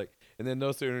for? And I was like, and then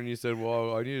no sooner than you said,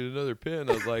 well, I need another pin.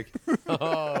 I was like,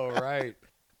 oh, right.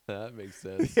 That makes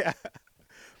sense. Yeah.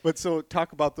 But so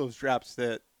talk about those drops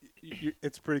that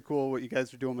it's pretty cool what you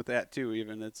guys are doing with that too.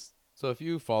 So if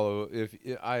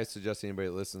I suggest anybody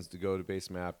that listens to go to Base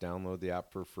Map, download the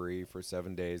app for free for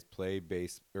 7 days, play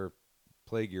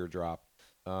gear drop.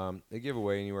 They give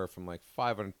away anywhere from like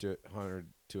 500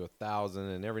 to 1,000,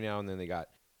 and every now and then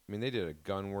they did a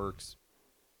Gunworks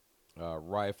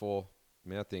rifle. I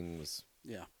mean, that thing was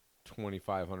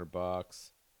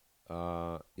 $2,500.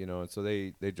 And so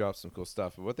they drop some cool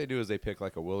stuff. But what they do is they pick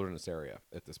like a wilderness area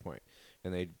at this point,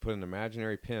 and they put an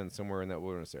imaginary pin somewhere in that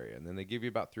wilderness area, and then they give you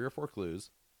about 3 or 4 clues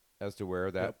as to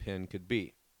where that pin could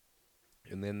be.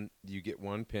 and then you get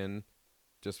one pin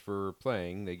just for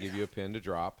playing. They give you a pin to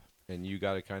drop, and you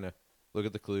got to kind of look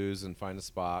at the clues and find a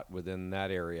spot within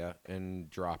that area and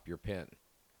drop your pin.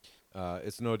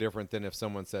 It's no different than if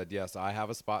someone said, yes, I have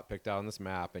a spot picked out on this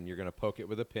map, and you're going to poke it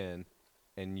with a pin,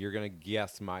 and you're going to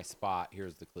guess my spot.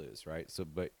 Here's the clues, right? So,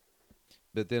 but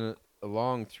then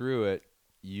along through it,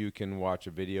 you can watch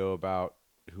a video about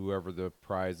whoever the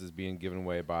prize is being given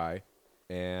away by,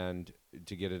 and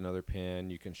to get another pin,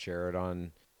 you can share it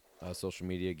on social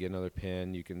media, get another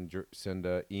pin. You can send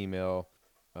an email,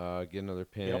 get another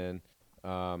pin.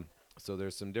 Yep. So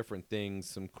there's some different things,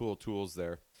 some cool tools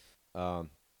there. And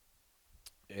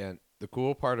the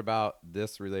cool part about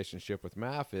this relationship with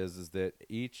MAF is that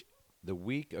the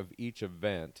week of each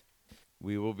event,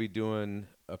 we will be doing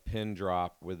a pin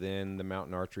drop within the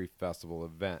Mountain Archery Festival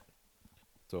event.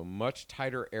 So a much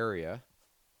tighter area,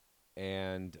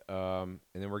 and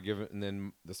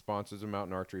then the sponsors of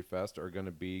Mountain Archery Fest are going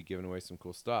to be giving away some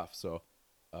cool stuff. So,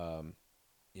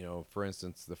 for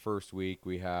instance, the first week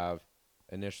we have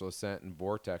Initial Ascent and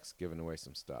Vortex giving away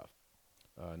some stuff.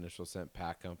 Initial Ascent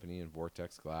Pack Company and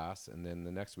Vortex Glass, and then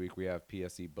the next week we have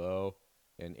PSE Bow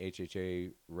and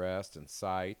HHA Rest and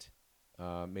Sight,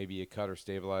 maybe a cutter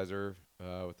stabilizer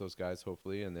with those guys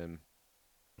hopefully, and then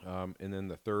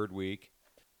the third week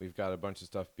we've got a bunch of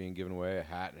stuff being given away, a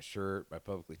hat and a shirt by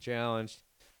Publicly Challenged.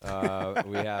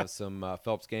 We have some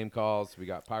Phelps game calls. We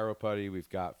got Pyro Putty. We've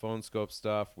got phone scope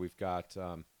stuff. We've got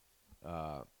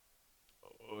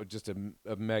just a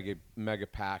mega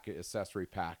packet accessory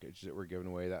package that we're giving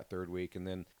away that third week. And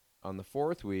then on the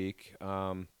fourth week,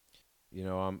 I'm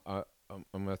going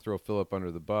to throw Philip under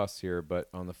the bus here, but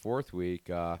on the fourth week,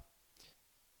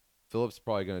 Philip's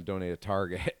probably going to donate a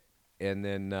target. And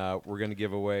then we're going to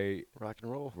give away rock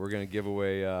and roll. We're going to give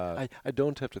away. I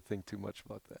don't have to think too much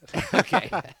about that. Okay.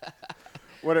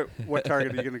 What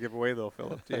target are you going to give away though,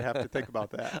 Philip? Do you have to think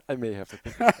about that? I may have to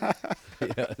think about that.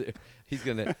 Yeah, he's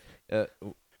going to.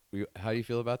 How do you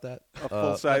feel about that? A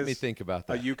full size. Let me think about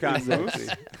that. A Yukon Moose.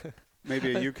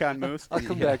 Maybe a Yukon Moose. I'll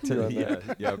come back to you on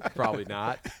that. Yeah, probably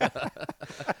not.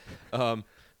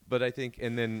 But I think,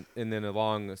 and then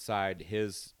alongside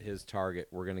his target,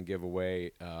 we're going to give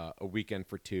away a weekend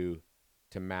for two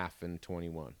to MAF in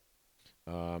 21.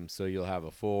 So you'll have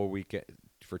a full weekend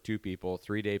for two people,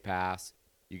 3-day pass.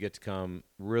 You get to come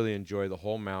really enjoy the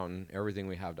whole mountain, everything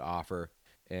we have to offer.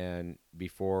 And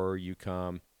before you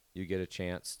come, you get a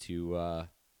chance to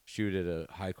shoot at a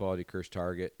high quality Kirsch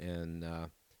target and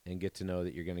get to know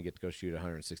that you're going to get to go shoot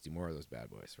 160 more of those bad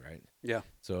boys, right? Yeah.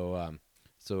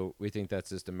 So we think that's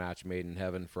just a match made in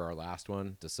heaven for our last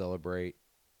one to celebrate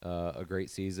a great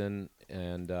season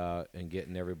and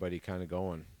getting everybody kind of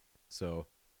going. So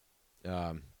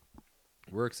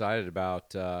we're excited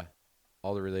about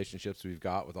all the relationships we've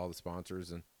got with all the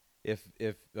sponsors, and if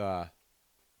like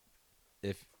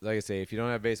I say, if you don't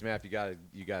have base map, you gotta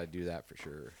do that for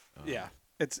sure. Yeah,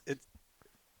 it's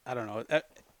I don't know,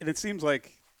 and it seems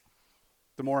like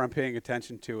the more I'm paying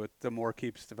attention to it, the more it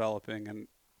keeps developing, and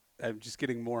I'm just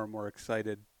getting more and more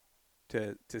excited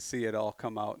to see it all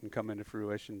come out and come into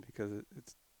fruition, because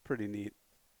it's pretty neat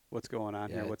what's going on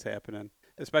here, what's happening,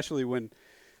 especially when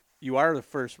you are the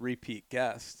first repeat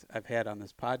guest I've had on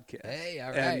this podcast. Hey,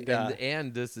 all right.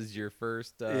 And this is your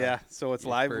first. So it's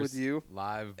live with you.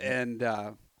 Live. And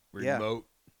remote.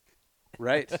 Yeah.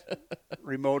 Right.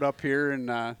 Remote up here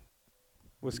in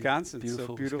Wisconsin.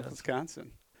 Beautiful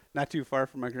Wisconsin. Not too far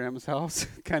from my grandma's house.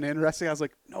 Kind of interesting. I was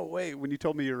like, no way. When you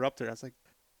told me you were up there, I was like,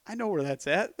 I know where that's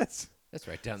at. That's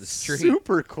right down the street.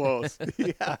 Super close.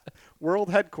 Yeah.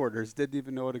 World headquarters. Didn't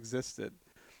even know it existed.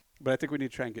 But I think we need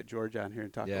to try and get George on here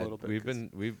and talk a little bit. We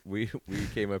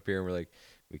came up here and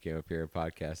we came up here and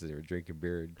podcasted and we're drinking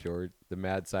beer, and George, the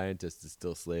mad scientist, is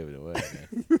still slaving away.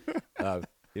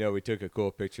 We took a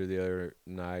cool picture the other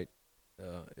night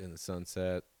in the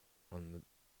sunset on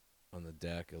the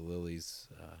deck of Lily's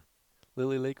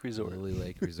Lily Lake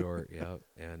Resort. Yeah.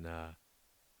 And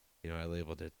I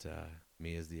labeled it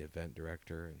me as the event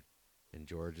director and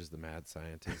George is the mad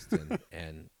scientist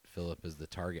and Philip is the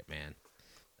target man.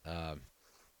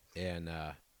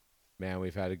 Man,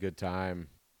 we've had a good time.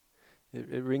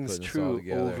 It rings true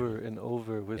over and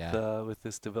over with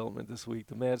this development this week.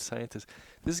 The mad scientist.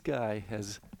 This guy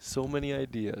has so many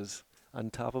ideas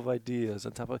on top of ideas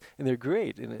on top of, and they're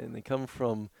great. And they come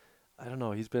from, I don't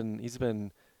know. He's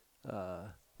been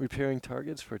repairing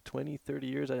targets for 20, 30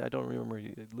 years. I don't remember.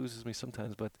 It loses me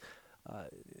sometimes, but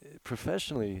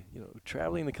professionally,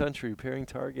 traveling the country, repairing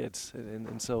targets,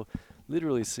 and so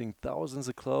literally seeing thousands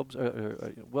of clubs,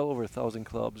 or well over 1,000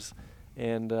 clubs,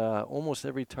 and almost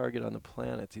every target on the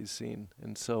planet he's seen.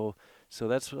 And so So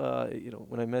that's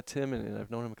when I met Tim, and I've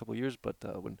known him a couple of years, but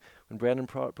when Brandon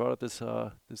brought up this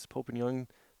Pope and Young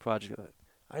project,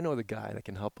 I know the guy that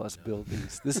can help us build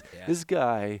these. This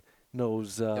guy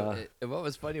knows. And what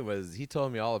was funny was he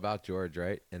told me all about George,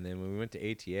 right? And then when we went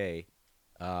to ATA,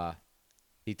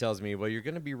 he tells me, "Well, you're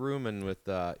going to be rooming with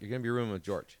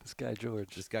George." This guy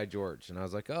George. And I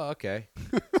was like, "Oh, okay."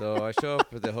 So I show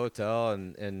up at the hotel,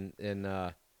 and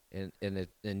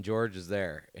George is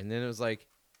there. And then it was like,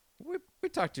 we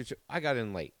talked to. I got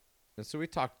in late, and so we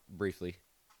talked briefly.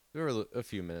 There were a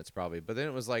few minutes probably, but then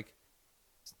it was like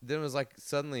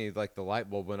suddenly like the light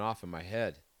bulb went off in my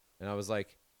head, and I was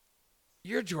like,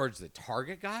 "You're George the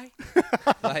Target guy?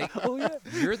 Like, Oh yeah.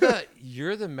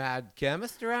 you're the mad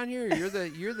chemist around here.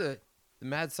 You're the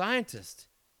mad scientist."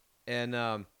 And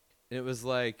it was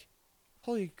like,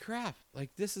 holy crap!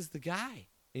 Like, this is the guy.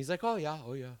 And he's like, oh yeah,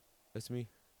 that's me.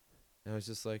 And I was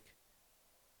just like,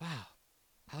 wow,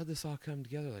 how'd this all come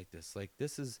together like this? Like,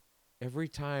 this is every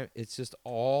time. It's just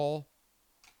all.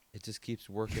 It just keeps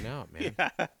working out, man.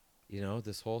 Yeah.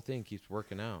 This whole thing keeps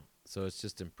working out. So it's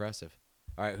just impressive.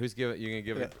 All right, you're gonna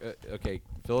give it? Okay,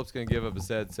 Philip's gonna give up his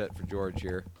headset for George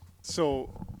here. So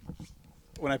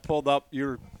when I pulled up, you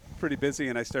were pretty busy,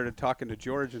 and I started talking to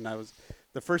George, and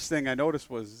the first thing I noticed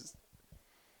was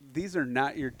these are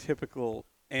not your typical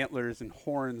antlers and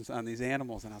horns on these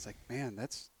animals. And I was like, man,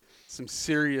 that's some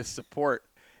serious support.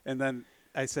 And then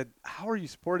I said, how are you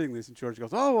supporting this? And George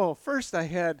goes, oh, well, first I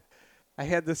had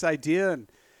this idea,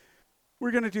 and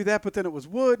we're going to do that, but then it was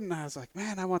wood. And I was like,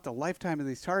 man, I want the lifetime of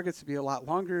these targets to be a lot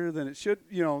longer than it should,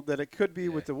 that it could be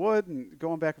with the wood, and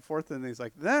going back and forth. And he's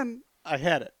like, then I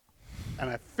had it, and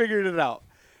I figured it out.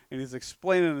 And he's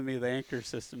explaining to me the anchor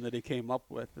system that he came up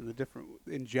with and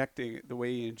the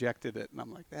way he injected it. And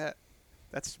I'm like,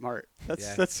 that's smart.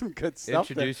 That's some good stuff.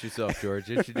 Introduce yourself, George.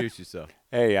 Introduce yourself.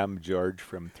 Hey, I'm George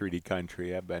from 3D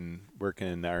Country. I've been working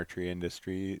in the archery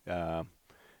industry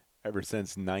ever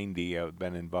since '90. I've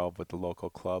been involved with the local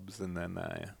clubs, and then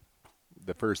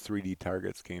the first 3D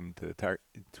targets came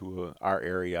to our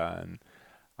area, and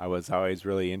I was always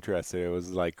really interested. It was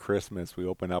like Christmas. We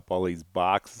opened up all these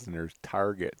boxes, and there's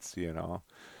targets,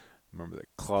 Remember the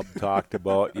club talked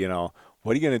about,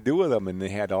 what are you going to do with them? And they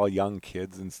had all young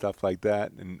kids and stuff like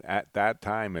that. And at that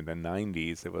time in the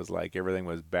 90s, it was like everything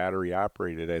was battery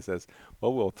operated. I says,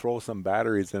 well, we'll throw some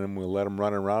batteries in them. We'll let them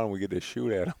run around, and we get to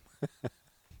shoot at them.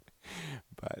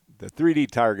 But the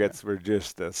 3D targets were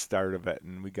just the start of it.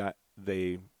 And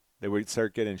they would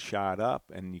start getting shot up,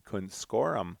 and you couldn't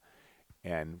score them.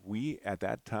 And at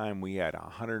that time, we had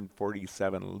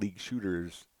 147 league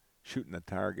shooters shooting the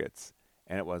targets.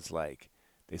 And it was like,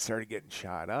 they started getting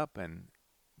shot up, and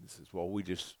this is, well, we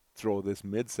just throw this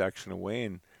midsection away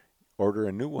and order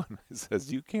a new one. It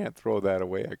says, you can't throw that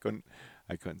away. I couldn't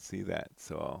see that.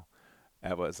 So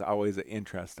that was always an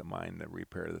interest of mine, to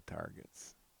repair the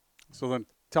targets. So then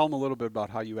tell them a little bit about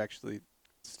how you actually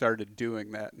started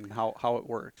doing that and how it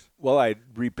works. Well, I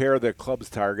repair the club's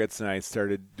targets, and I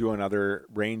started doing other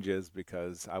ranges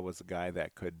because I was a guy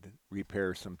that could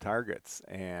repair some targets.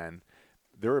 And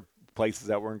there were places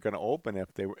that weren't going to open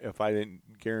if I didn't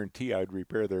guarantee I'd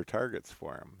repair their targets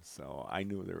for them. So I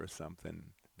knew there was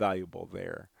something valuable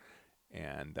there,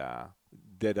 and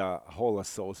did a whole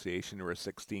association. There were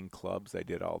 16 clubs. I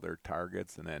did all their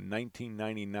targets, and then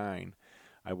 1999,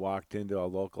 I walked into a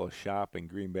local shop in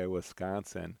Green Bay,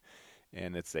 Wisconsin,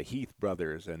 and it's the Heath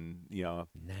Brothers, and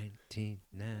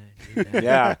 1999.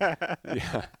 yeah.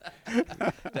 Did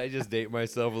I just date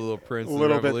myself a little Prince A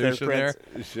little of the bit there, Revolution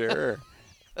Prince. Sure.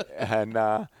 And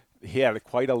he had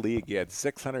quite a league. He had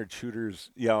 600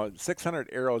 shooters. 600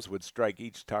 arrows would strike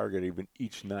each target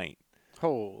each night.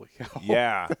 Holy cow.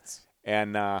 Yeah.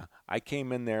 And I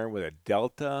came in there with a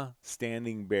Delta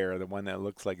Standing Bear, the one that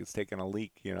looks like it's taking a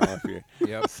leak, if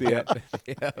you see it.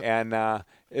 Yep. And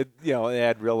it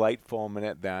had real light foam in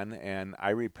it then, and I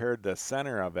repaired the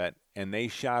center of it, and they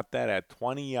shot that at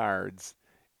 20 yards,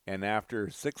 and after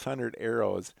 600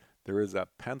 arrows, there was a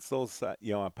pencil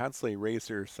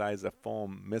eraser size of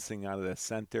foam missing out of the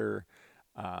center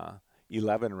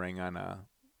 11 ring on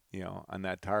on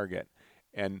that target,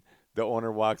 and the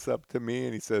owner walks up to me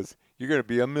and he says, "You're going to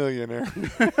be a millionaire."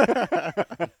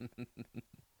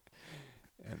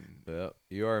 And Well,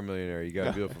 you are a millionaire. You got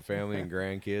a beautiful family and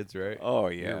grandkids, right? oh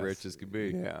yeah, You're rich as could be.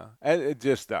 Yeah, and it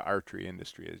just the archery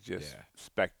industry is just Yeah.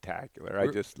 spectacular. I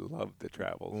just love the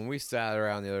travels. When we sat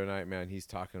around the other night, man, he's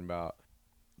talking about,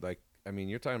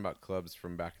 you're talking about clubs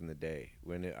from back in the day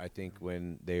I think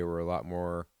when they were a lot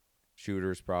more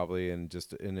shooters probably, and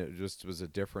it just was a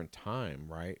different time,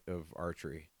 right, of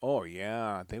archery. Oh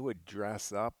yeah, they would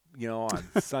dress up,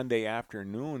 on Sunday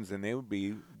afternoons, and they would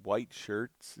be white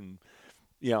shirts, and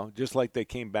just like they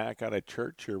came back out of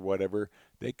church or whatever,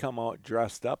 they come out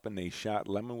dressed up and they shot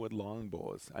lemonwood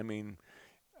longbows. I mean,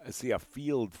 I see a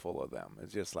field full of them.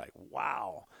 It's just like,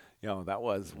 wow, that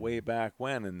was way back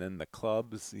when. And then the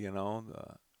clubs,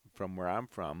 from where I'm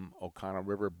from, O'Connell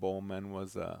River Bowmen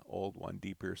was a old one.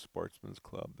 Deeper Sportsman's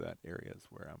Club, that area is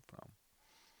where I'm from.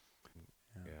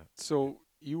 Yeah. So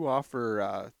you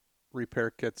offer repair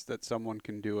kits that someone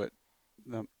can do it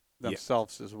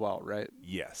themselves as well, right?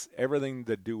 Yes, everything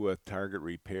to do with target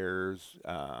repairs,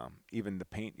 even to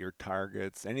paint your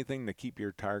targets, anything to keep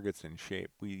your targets in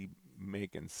shape. We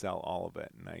make and sell all of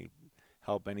it, and I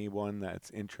help anyone that's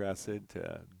interested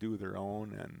to do their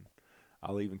own, and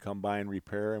I'll even come by and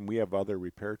repair, and we have other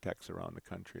repair techs around the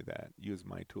country that use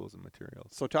my tools and materials.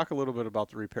 So talk a little bit about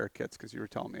the repair kits, because you were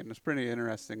telling me, and it's pretty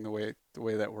interesting the way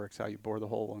that works, how you bore the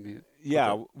hole when you...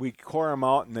 Yeah, we core them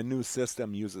out, and the new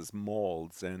system uses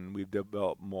molds, and we've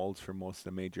developed molds for most of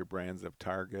the major brands of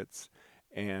targets,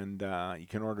 and you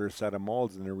can order a set of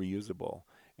molds, and they're reusable,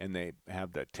 and they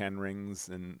have the 10 rings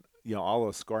and all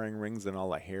the scoring rings and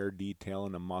all the hair detail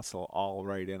and the muscle all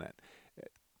right in it.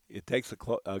 It takes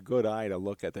a good eye to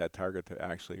look at that target to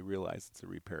actually realize it's a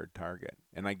repaired target.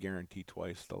 And I guarantee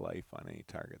twice the life on any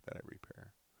target that I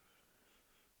repair.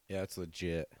 Yeah, it's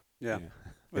legit. Yeah.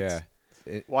 Yeah.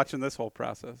 Watching this whole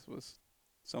process was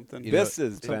something. This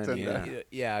has been, something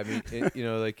yeah. I mean,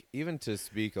 like even to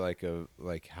speak like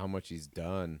how much he's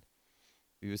done.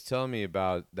 He was telling me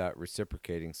about that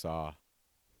reciprocating saw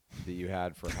that you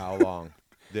had for how long?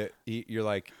 That you're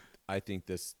like, I think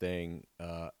this thing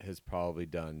has probably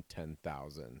done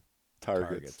 10,000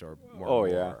 targets or more. Oh,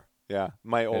 yeah. Yeah.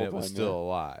 My old and it was one, still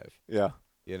alive. Yeah.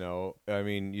 I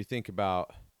mean, you think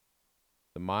about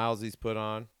the miles he's put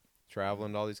on,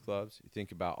 traveling to all these clubs. You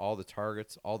think about all the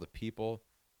targets, all the people,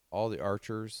 all the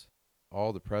archers,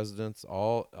 all the presidents,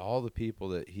 all the people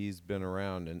that he's been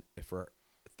around, and for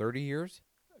 30 years?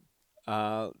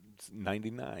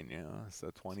 99, yeah.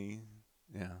 So 20,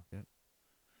 yeah.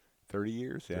 30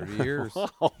 years, yeah. 30 years.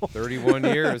 Wow. 31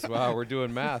 years. Wow, we're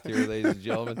doing math here, ladies and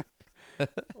gentlemen.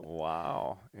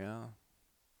 Wow, yeah.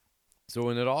 So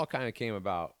when it all kind of came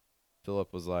about,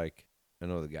 Philip was like, I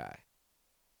know the guy.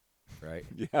 Right?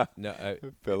 Yeah. No,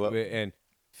 Philip. And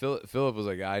Philip was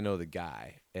like, I know the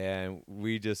guy. And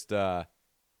we just, and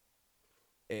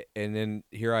then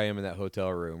here I am in that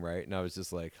hotel room, right? And I was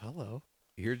just like, hello,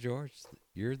 you're George.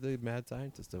 You're the mad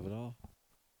scientist of it all.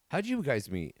 How'd you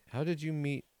guys meet? How did you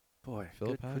meet? Boy,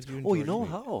 Philip, how did you and oh, you George know meet?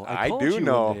 how? I called do you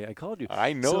know. One day. I called you.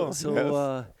 I know.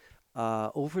 So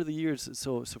over the years,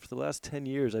 so for the last 10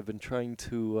 years, I've been trying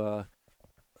to.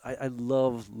 I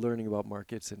love learning about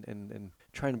markets and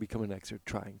trying to become an expert.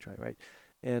 Trying, right?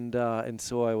 And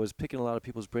so I was picking a lot of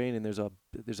people's brain. And there's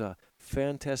a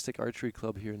fantastic archery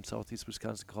club here in Southeast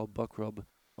Wisconsin called Buck Rub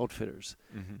Outfitters,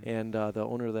 Mm-hmm. and the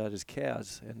owner of that is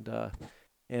Kaz,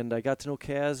 and I got to know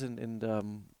Kaz,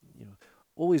 and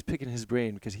always picking his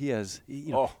brain because he's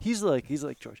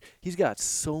like George. He's got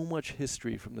so much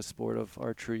history from the sport of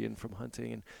archery and from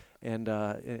hunting,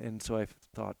 and so I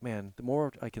thought, man, the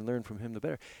more I can learn from him, the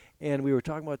better. And we were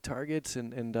talking about targets,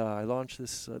 and I launched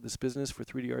this business for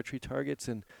 3D archery targets,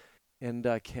 and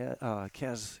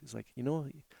Kaz is like,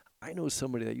 I know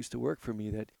somebody that used to work for me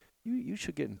that you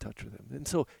should get in touch with him. And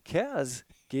so Kaz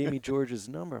gave me George's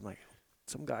number. I'm like,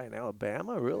 some guy in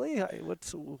Alabama, really?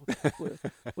 What's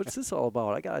this all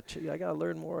about? I gotta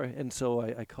learn more. And so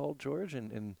I called George,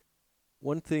 and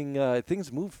one thing,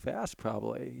 things moved fast.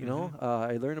 Probably, Mm-hmm.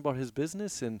 I learned about his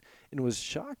business and was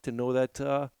shocked to know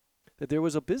that there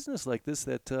was a business like this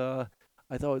that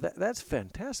I thought that's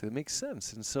fantastic. It makes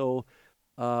sense. And so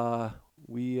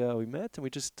we met and we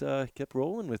just kept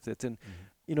rolling with it. And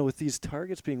with these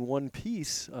targets being one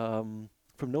piece from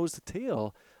nose to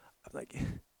tail, I'm like,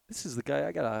 this is the guy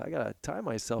I gotta tie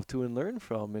myself to and learn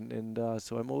from, and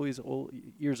so I'm always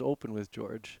ears open with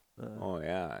George. Oh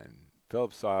yeah, and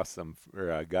Philip's awesome for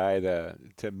a guy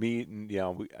to meet, and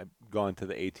I've gone to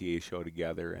the ATA show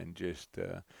together and just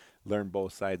learn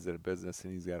both sides of the business,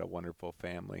 and he's got a wonderful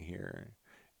family here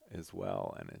as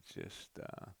well, and it's just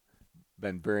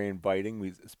been very inviting.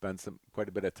 We spent quite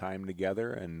a bit of time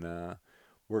together and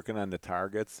working on the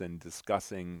targets and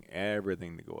discussing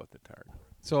everything to go with the target.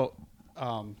 So,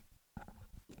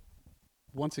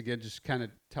 once again, just kind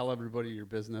of tell everybody your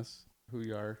business, who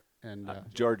you are, and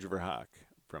George Verhoek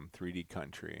from 3D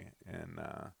Country, and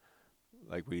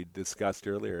like we discussed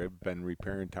earlier, I've been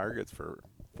repairing targets for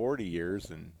 40 years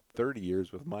and 30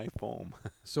 years with my foam.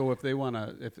 So if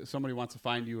somebody wants to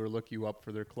find you or look you up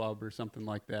for their club or something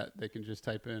like that, they can just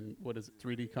type in, what is it,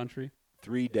 3D Country?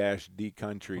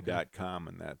 3-dcountry.com,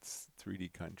 and that's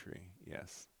 3D Country,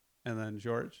 yes. And then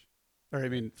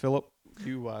Philip,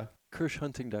 you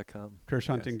KirschHunting.com.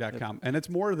 KirschHunting.com. And it's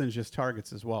more than just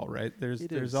targets as well, right?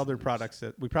 There's other products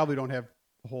that we probably don't have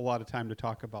a whole lot of time to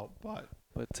talk about, but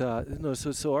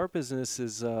so our business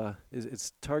is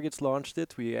it's Targets launched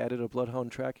it. We added a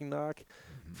bloodhound tracking knock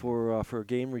for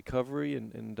game recovery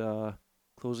and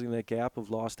closing that gap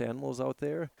of lost animals out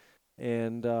there,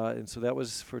 and so that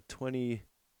was for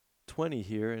 2020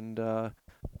 here, and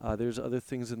there's other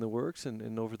things in the works,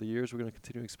 and over the years we're going to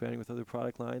continue expanding with other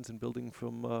product lines and building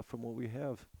from what we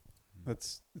have.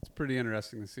 It's pretty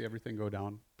interesting to see everything go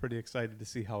down. Pretty excited to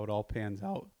see how it all pans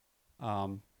out.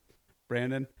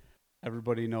 Brandon,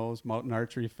 everybody knows Mountain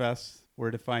Archery Fest,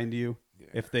 where to find you. Yeah.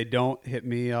 If they don't, hit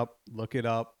me up, look it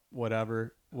up,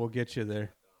 whatever. We'll get you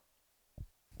there.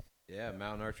 Yeah,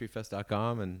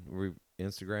 mountainarcheryfest.com, and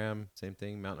Instagram, same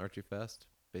thing, Mountain Archery Fest,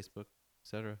 Facebook,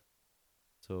 etc.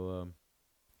 So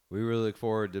we really look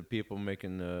forward to people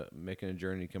making a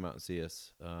journey to come out and see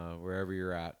us wherever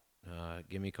you're at.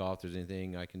 Give me a call if there's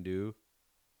anything I can do.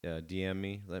 DM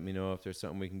me. Let me know if there's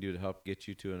something we can do to help get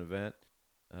you to an event.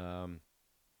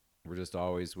 We're just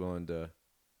always willing to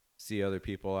see other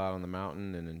people out on the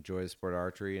mountain and enjoy the sport of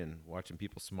archery, and watching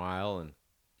people smile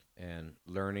and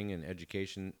learning and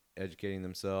educating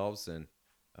themselves, and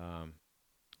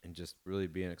just really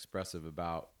being expressive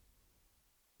about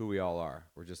who we all are.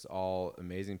 We're just all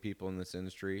amazing people in this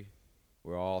industry.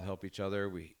 We all help each other.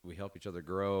 We help each other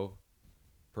grow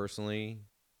personally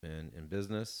and in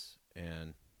business,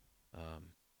 and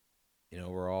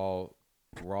we're all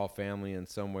family in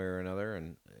some way or another,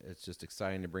 and it's just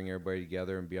exciting to bring everybody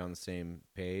together and be on the same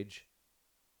page.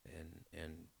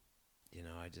 And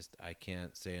I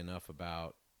can't say enough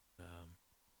about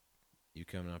you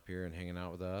coming up here and hanging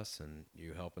out with us, and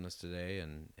you helping us today,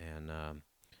 and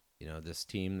this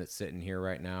team that's sitting here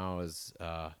right now is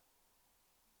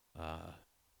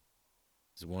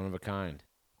one of a kind.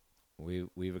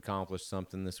 We've accomplished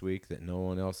something this week that no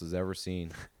one else has ever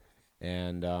seen,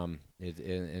 and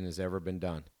it has ever been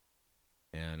done.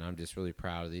 And I'm just really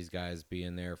proud of these guys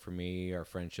being there for me. Our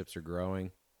friendships are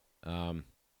growing, and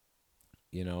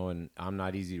I'm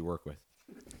not easy to work with.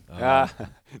 I'm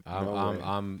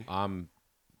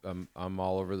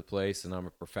all over the place, and I'm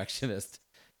a perfectionist,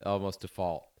 almost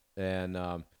default. And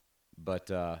but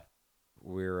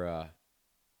we're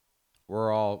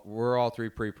all three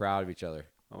pretty proud of each other.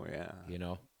 Oh yeah.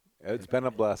 It's been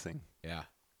a blessing. Yeah.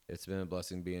 It's been a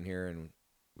blessing being here, and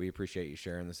we appreciate you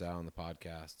sharing this out on the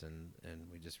podcast, and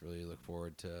we just really look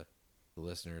forward to the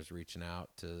listeners reaching out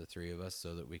to the three of us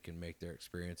so that we can make their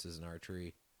experiences in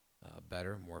archery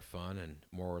better, more fun, and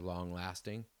more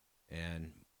long-lasting,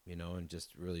 and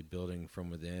just really building from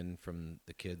within, from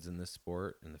the kids in this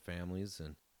sport and the families,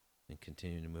 and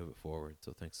continuing to move it forward.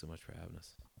 So thanks so much for having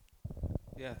us.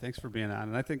 Yeah, thanks for being on.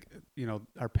 And I think,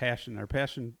 our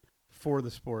passion for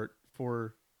the sport,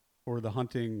 for the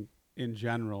hunting in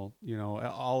general,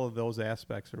 all of those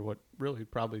aspects are what really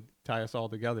probably tie us all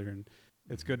together. And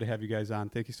it's good to have you guys on.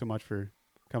 Thank you so much for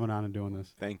coming on and doing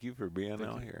this. Thank you for being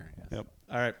out here. Yes. Yep.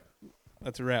 All right.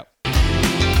 That's a wrap.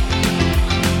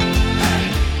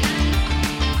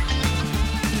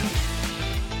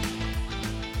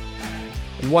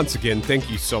 And once again, thank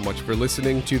you so much for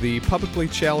listening to the Publicly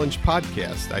Challenged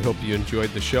podcast. I hope you enjoyed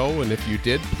the show, and if you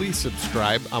did, please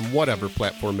subscribe on whatever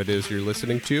platform it is you're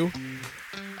listening to.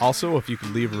 Also, if you could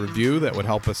leave a review, that would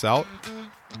help us out.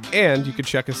 And you can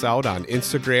check us out on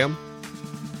Instagram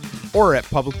or at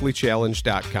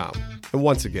publiclychallenged.com. And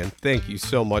once again, thank you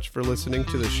so much for listening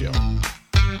to the show.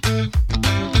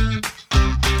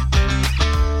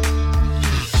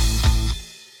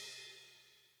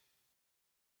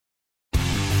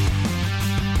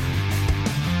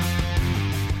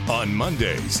 On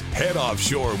Mondays, head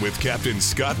offshore with Captain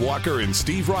Scott Walker and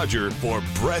Steve Roger for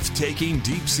breathtaking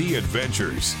deep-sea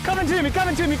adventures. Coming to me.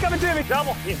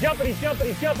 Double. He's jumping.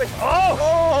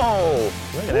 Oh!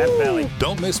 Look at that belly.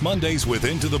 Don't miss Mondays with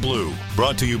Into the Blue,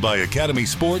 brought to you by Academy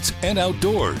Sports and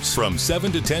Outdoors from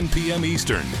 7 to 10 p.m.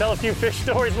 Eastern. Tell a few fish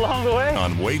stories along the way.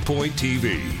 On Waypoint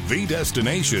TV, the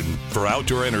destination for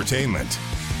outdoor entertainment.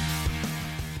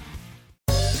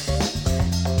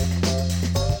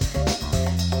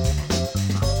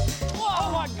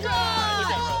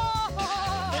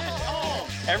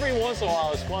 Everyone once in a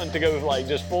while it's fun to go like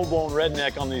just full-blown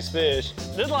redneck on these fish.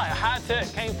 This is like high-tech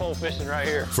cane pole fishing right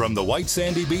here. From the white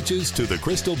sandy beaches to the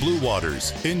crystal blue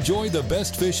waters, enjoy the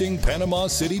best fishing Panama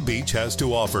City Beach has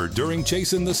to offer during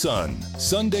Chasing the Sun.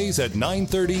 Sundays at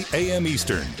 9:30 a.m.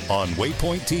 Eastern on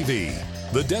Waypoint TV,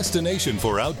 the destination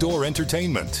for outdoor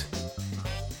entertainment.